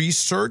of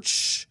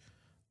research,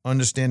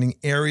 understanding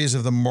areas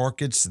of the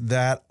markets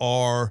that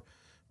are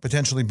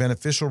potentially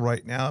beneficial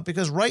right now,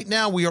 because right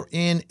now we are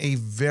in a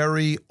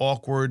very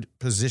awkward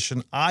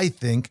position, I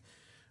think,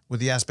 with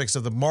the aspects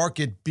of the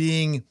market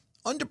being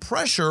under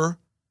pressure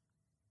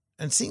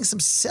and seeing some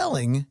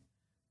selling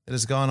that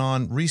has gone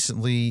on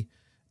recently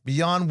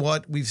beyond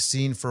what we've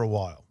seen for a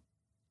while.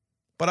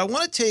 But I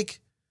want to take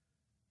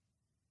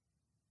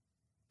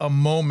a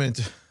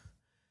moment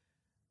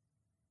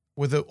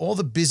with all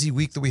the busy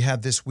week that we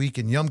had this week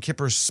and Yom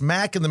Kippur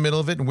smack in the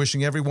middle of it, and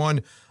wishing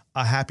everyone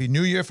a happy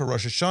new year for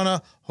Rosh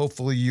Hashanah.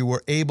 Hopefully you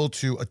were able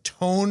to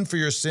atone for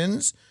your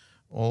sins,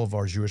 all of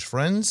our Jewish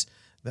friends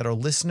that are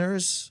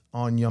listeners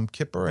on Yom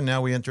Kippur. And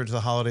now we enter into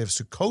the holiday of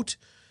Sukkot.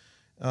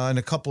 in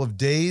a couple of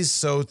days.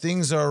 So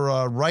things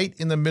are right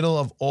in the middle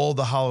of all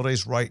the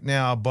holidays right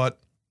now. But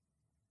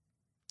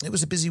it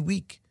was a busy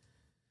week.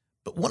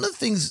 But one of the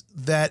things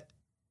that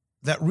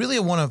really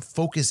I want to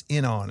focus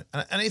in on,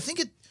 and I think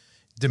it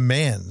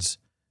demands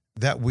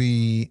that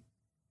we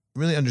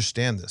really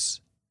understand this,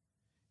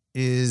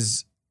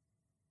 is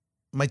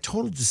my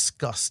total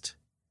disgust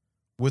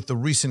with the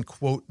recent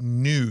quote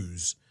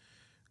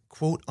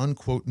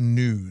unquote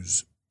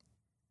news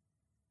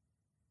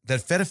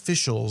that Fed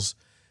officials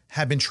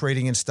have been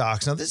trading in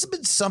stocks. Now, this has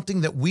been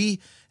something that we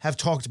have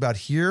talked about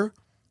here.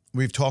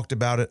 We've talked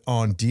about it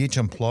on DH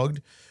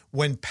Unplugged.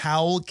 When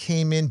Powell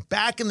came in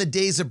back in the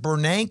days of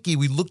Bernanke,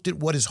 we looked at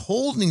what his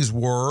holdings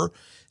were.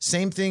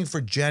 Same thing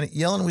for Janet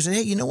Yellen. We said,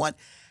 hey, you know what?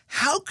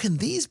 How can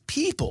these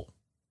people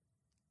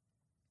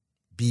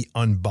be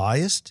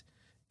unbiased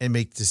and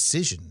make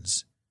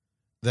decisions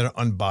that are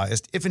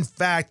unbiased if, in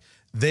fact,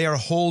 they are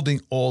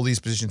holding all these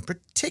positions,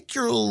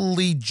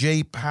 particularly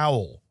Jay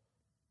Powell,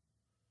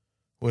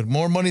 who had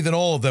more money than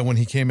all of them when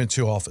he came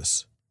into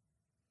office,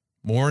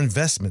 more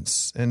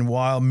investments. And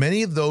while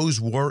many of those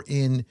were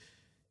in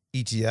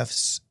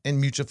ETFs and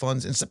mutual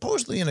funds and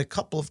supposedly in a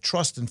couple of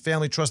trust and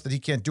family trusts that he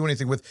can't do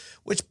anything with,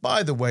 which,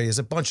 by the way, is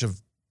a bunch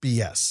of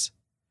BS.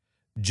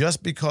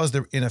 Just because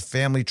they're in a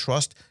family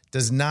trust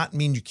does not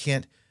mean you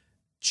can't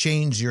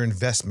change your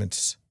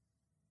investments.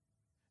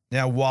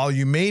 Now, while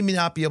you may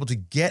not be able to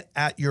get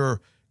at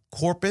your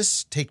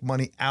corpus, take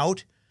money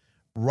out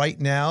right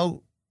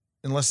now,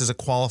 unless there's a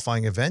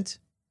qualifying event,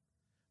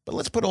 but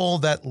let's put all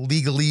that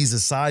legalese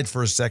aside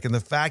for a second. The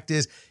fact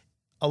is,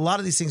 a lot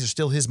of these things are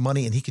still his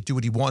money, and he could do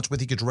what he wants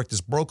with it. He could direct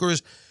his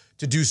brokers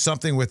to do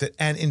something with it.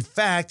 And in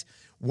fact,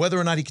 whether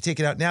or not he could take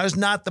it out now is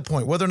not the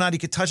point. Whether or not he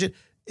could touch it,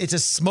 it's a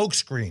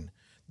smokescreen.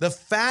 The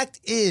fact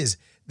is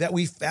that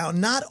we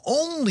found not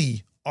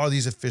only are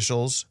these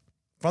officials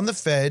from the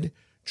Fed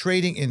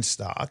trading in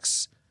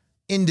stocks,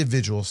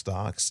 individual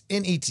stocks,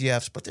 in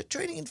ETFs, but they're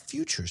trading in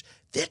futures.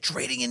 They're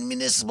trading in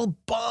municipal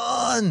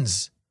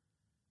bonds.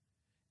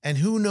 And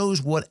who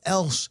knows what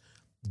else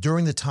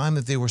during the time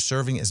that they were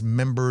serving as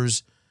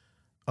members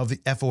of the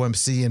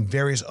FOMC and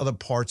various other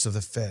parts of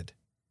the Fed.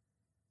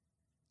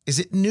 Is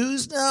it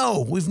news?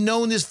 No, we've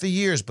known this for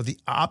years, but the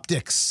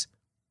optics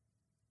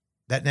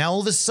that now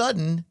all of a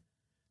sudden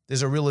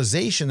there's a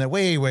realization that,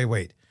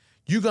 wait.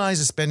 You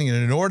guys are spending an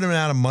inordinate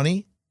amount of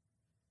money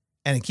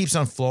and it keeps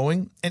on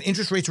flowing and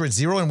interest rates are at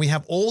zero and we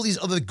have all these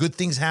other good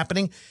things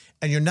happening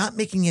and you're not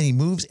making any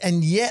moves.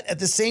 And yet at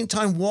the same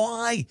time,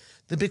 why?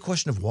 The big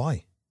question of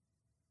why?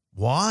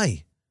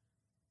 Why?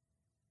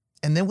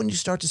 And then when you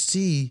start to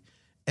see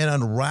and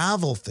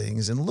unravel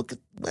things and look at,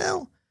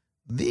 well,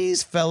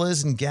 these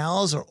fellas and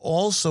gals are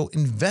also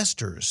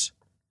investors.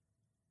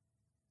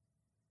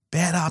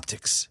 Bad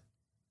optics.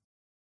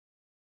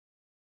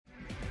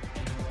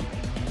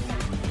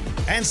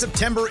 And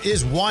September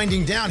is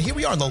winding down. Here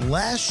we are, the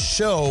last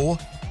show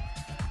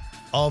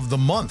of the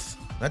month.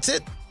 That's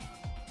it.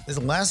 There's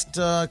the last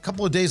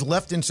couple of days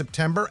left in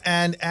September.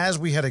 And as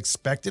we had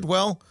expected,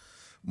 well,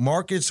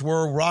 markets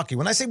were rocky.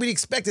 When I say we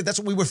expected, that's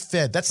what we were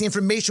fed. That's the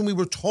information we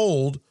were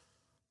told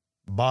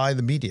by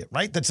the media,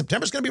 right? That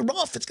September's going to be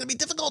rough. It's going to be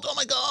difficult. Oh,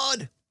 my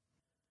God.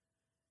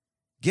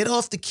 Get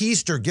off the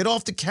keister. Get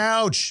off the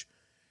couch.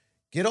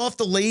 Get off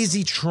the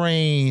lazy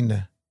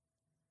train.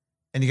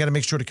 And you got to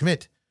make sure to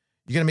commit.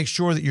 You got to make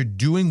sure that you're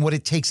doing what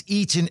it takes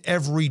each and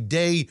every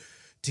day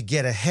to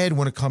get ahead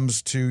when it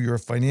comes to your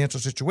financial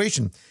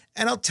situation.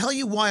 And I'll tell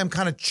you why I'm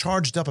kind of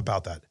charged up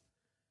about that.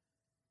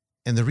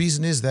 And the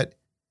reason is that,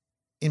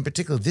 in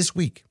particular, this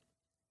week,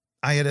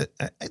 I had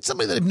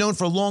somebody that I've known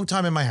for a long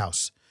time in my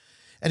house.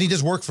 And he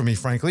does work for me,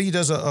 frankly. He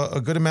does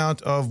a good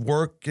amount of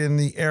work in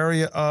the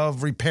area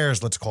of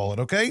repairs, let's call it,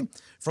 okay?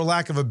 For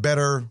lack of a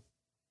better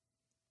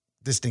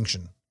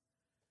distinction.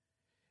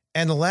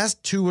 And the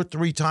last 2 or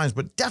 3 times,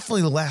 but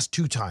definitely the last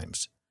 2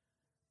 times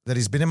that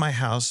he's been in my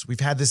house,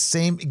 we've had the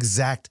same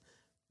exact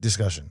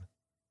discussion.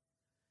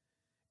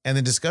 And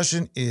the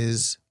discussion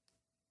is,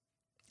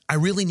 I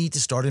really need to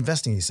start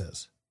investing, he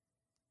says.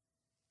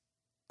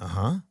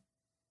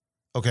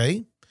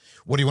 Okay.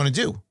 What do you want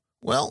to do?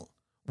 Well,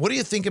 what do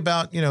you think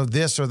about,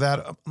 this or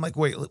that? I'm like,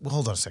 wait,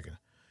 hold on a second.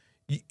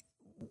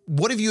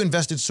 What have you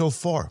invested so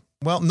far?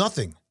 Well,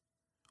 nothing.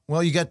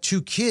 Well, you got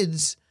 2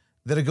 kids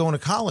that are going to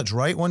college,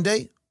 right? One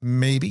day?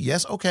 Maybe.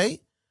 Yes. Okay.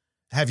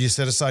 Have you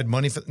set aside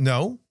money for?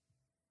 No.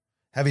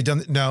 Have you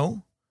done?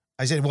 No.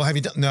 I said, well, have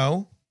you done?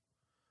 No.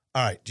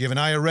 All right. Do you have an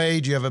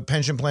IRA? Do you have a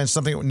pension plan?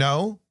 Something?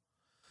 No.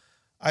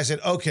 I said,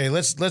 okay,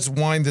 let's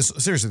wind this.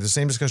 Seriously, the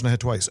same discussion I had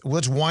twice.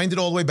 Let's wind it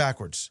all the way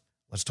backwards.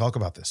 Let's talk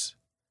about this.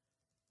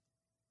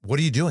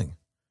 What are you doing?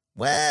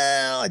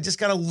 Well, I just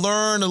got to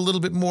learn a little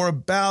bit more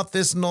about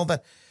this and all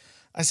that.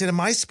 I said, am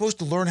I supposed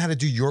to learn how to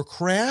do your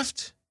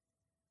craft?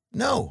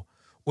 No.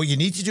 What you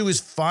need to do is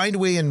find a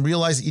way and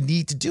realize that you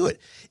need to do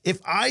it. If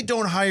I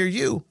don't hire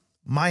you,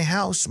 my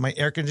house, my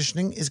air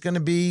conditioning is going to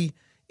be,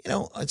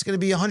 it's going to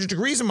be 100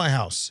 degrees in my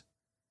house.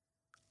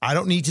 I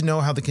don't need to know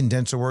how the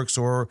condenser works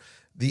or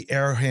the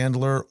air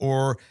handler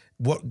or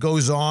what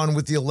goes on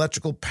with the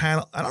electrical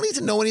panel. I don't need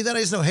to know any of that.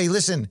 I just know, hey,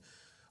 listen,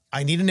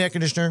 I need an air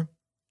conditioner.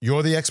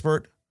 You're the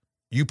expert.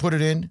 You put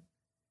it in.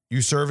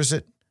 You service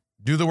it.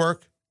 Do the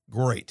work.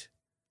 Great.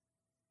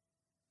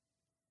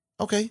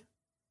 Okay.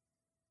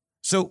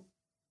 So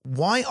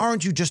why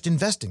aren't you just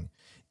investing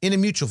in a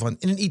mutual fund,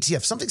 in an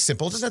ETF, something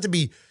simple? It doesn't have to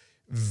be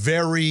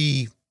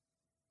very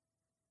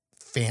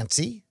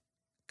fancy,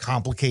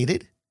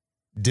 complicated,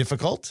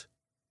 difficult.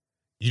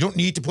 You don't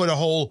need to put a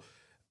whole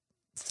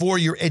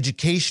 4-year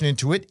education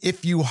into it.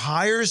 If you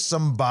hire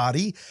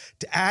somebody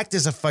to act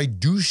as a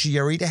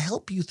fiduciary to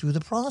help you through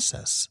the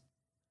process.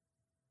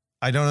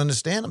 I don't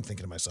understand. I'm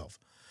thinking to myself,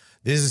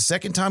 this is the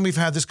second time we've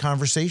had this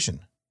conversation.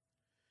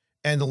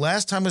 And the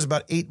last time was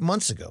about 8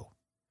 months ago.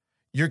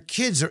 Your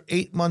kids are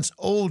 8 months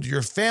old.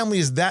 Your family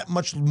is that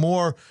much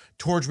more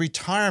towards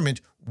retirement.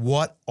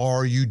 What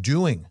are you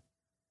doing?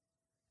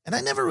 And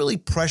I never really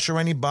pressure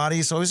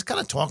anybody, so I was kind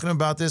of talking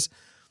about this.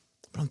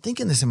 But I'm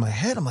thinking this in my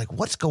head. I'm like,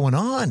 what's going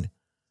on?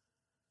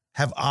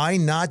 Have I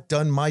not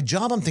done my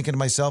job? I'm thinking to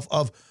myself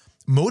of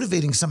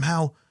motivating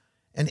somehow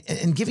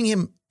and giving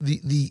him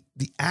the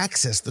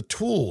access, the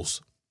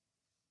tools.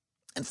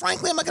 And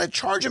frankly, I'm not going to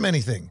charge him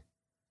anything.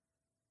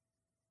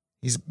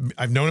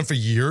 I've known him for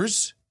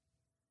years.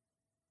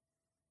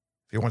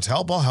 If he wants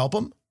help, I'll help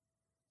him.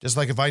 Just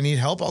like if I need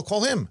help, I'll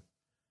call him.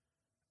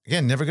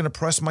 Again, never going to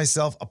press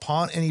myself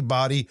upon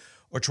anybody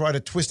or try to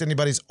twist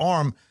anybody's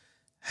arm.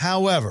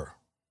 However,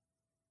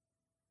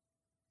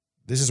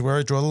 this is where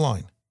I draw the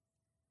line.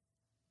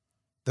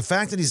 The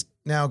fact that he's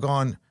now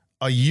gone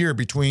a year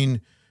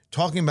between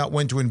talking about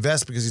when to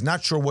invest because he's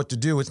not sure what to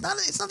do. It's not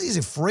that he's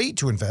afraid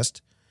to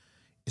invest.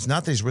 It's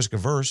not that he's risk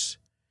averse.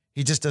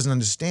 He just doesn't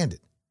understand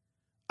it.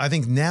 I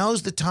think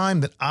now's the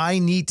time that I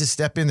need to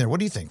step in there.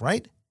 What do you think,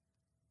 right?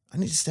 I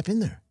need to step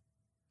in there.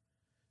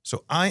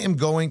 So I am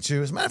going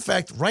to, as a matter of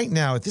fact, right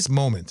now at this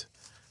moment,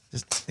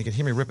 just they can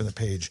hear me ripping the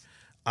page,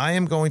 I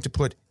am going to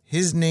put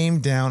his name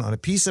down on a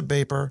piece of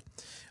paper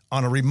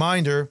on a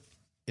reminder.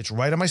 It's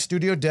right on my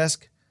studio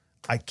desk.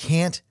 I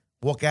can't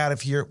walk out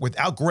of here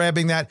without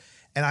grabbing that.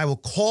 And I will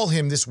call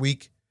him this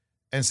week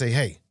and say,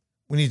 hey,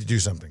 we need to do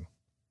something.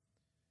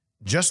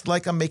 Just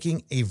like I'm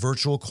making a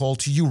virtual call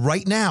to you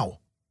right now.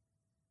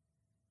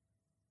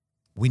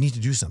 We need to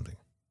do something.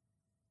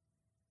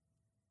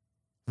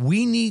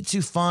 We need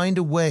to find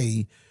a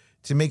way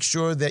to make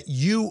sure that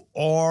you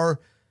are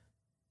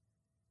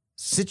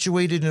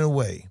situated in a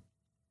way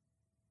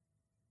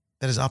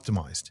that is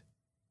optimized,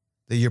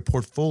 that your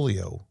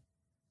portfolio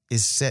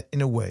is set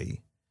in a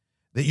way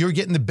that you're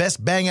getting the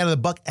best bang out of the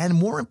buck, and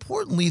more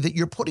importantly, that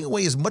you're putting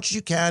away as much as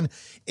you can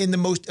in the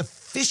most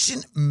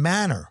efficient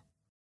manner.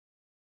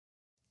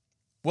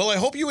 Well, I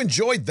hope you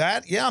enjoyed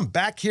that. Yeah, I'm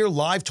back here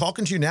live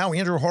talking to you now,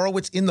 Andrew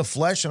Horowitz in the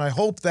flesh, and I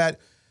hope that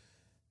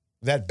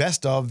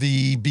best of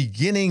the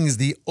beginnings,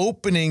 the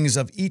openings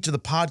of each of the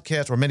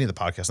podcasts, or many of the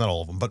podcasts, not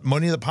all of them, but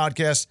many of the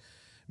podcasts,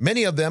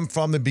 many of them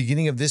from the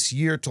beginning of this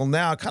year till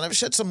now, kind of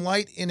shed some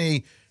light in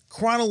a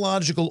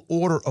chronological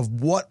order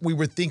of what we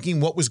were thinking,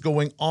 what was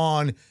going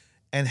on,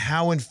 and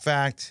how, in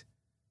fact,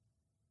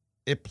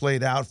 it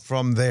played out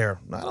from there.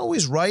 Not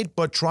always right,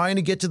 but trying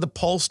to get to the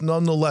pulse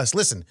nonetheless.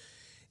 Listen,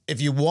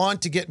 if you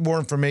want to get more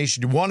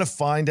information, you want to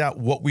find out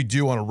what we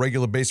do on a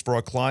regular basis for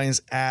our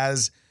clients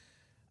as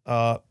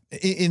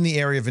in the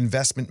area of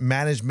investment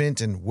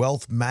management and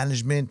wealth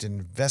management and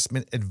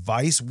investment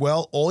advice,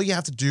 well, all you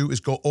have to do is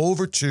go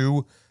over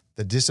to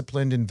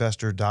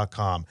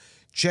thedisciplinedinvestor.com.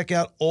 Check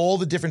out all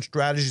the different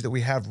strategies that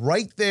we have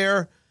right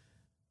there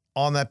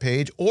on that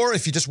page. Or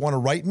if you just want to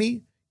write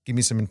me, give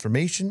me some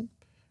information,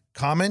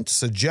 comment,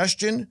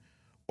 suggestion,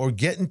 or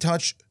get in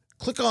touch,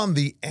 click on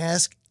the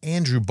Ask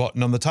Andrew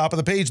button on the top of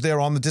the page there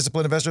on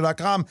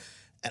thedisciplinedinvestor.com,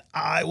 and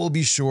I will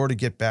be sure to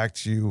get back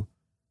to you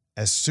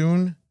as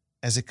soon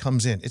as it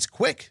comes in. It's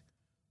quick.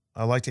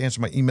 I like to answer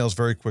my emails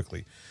very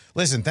quickly.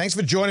 Listen, thanks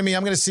for joining me.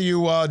 I'm going to see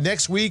you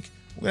next week.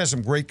 We're going to have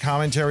some great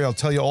commentary. I'll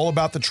tell you all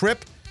about the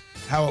trip,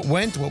 how it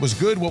went, what was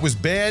good, what was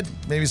bad,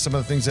 maybe some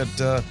of the things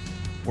that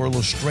were a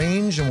little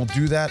strange, and we'll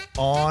do that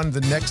on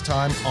the next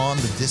time on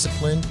the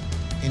Disciplined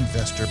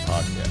Investor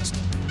Podcast.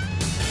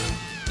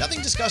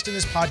 Nothing discussed in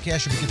this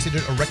podcast should be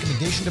considered a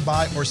recommendation to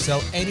buy or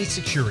sell any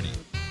security.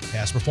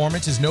 Past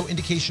performance is no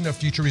indication of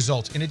future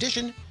results. In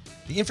addition,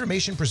 the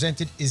information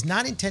presented is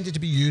not intended to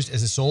be used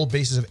as the sole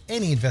basis of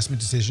any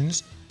investment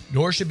decisions,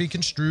 nor should be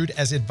construed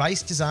as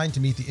advice designed to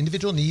meet the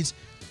individual needs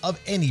of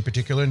any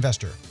particular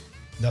investor.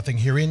 Nothing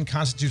herein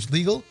constitutes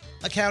legal,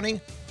 accounting,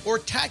 or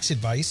tax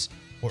advice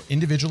or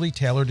individually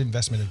tailored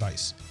investment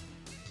advice.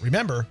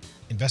 Remember,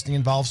 investing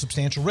involves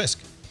substantial risk.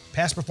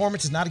 Past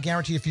performance is not a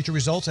guarantee of future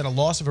results, and a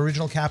loss of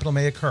original capital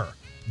may occur.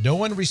 No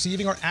one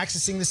receiving or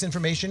accessing this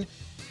information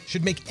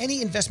should make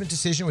any investment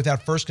decision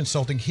without first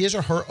consulting his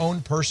or her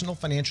own personal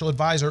financial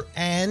advisor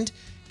and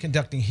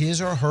conducting his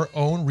or her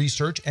own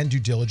research and due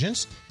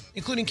diligence,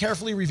 including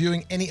carefully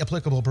reviewing any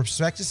applicable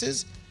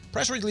prospectuses,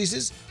 press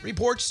releases,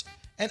 reports,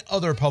 and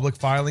other public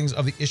filings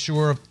of the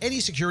issuer of any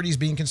securities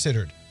being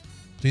considered.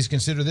 Please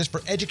consider this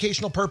for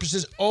educational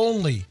purposes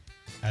only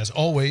As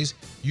always,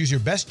 use your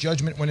best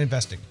judgment when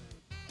investing.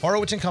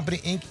 Horowitz & Company,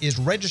 Inc. is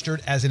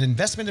registered as an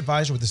investment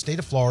advisor with the state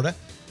of Florida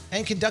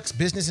and conducts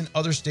business in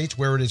other states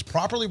where it is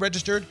properly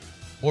registered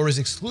or is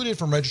excluded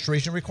from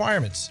registration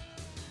requirements.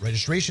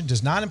 Registration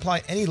does not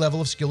imply any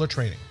level of skill or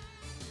training.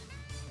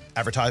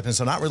 Advertisements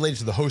are not related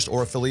to the host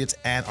or affiliates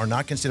and are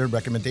not considered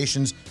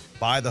recommendations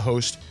by the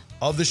host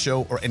of the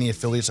show or any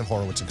affiliates of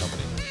Horowitz &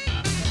 Company.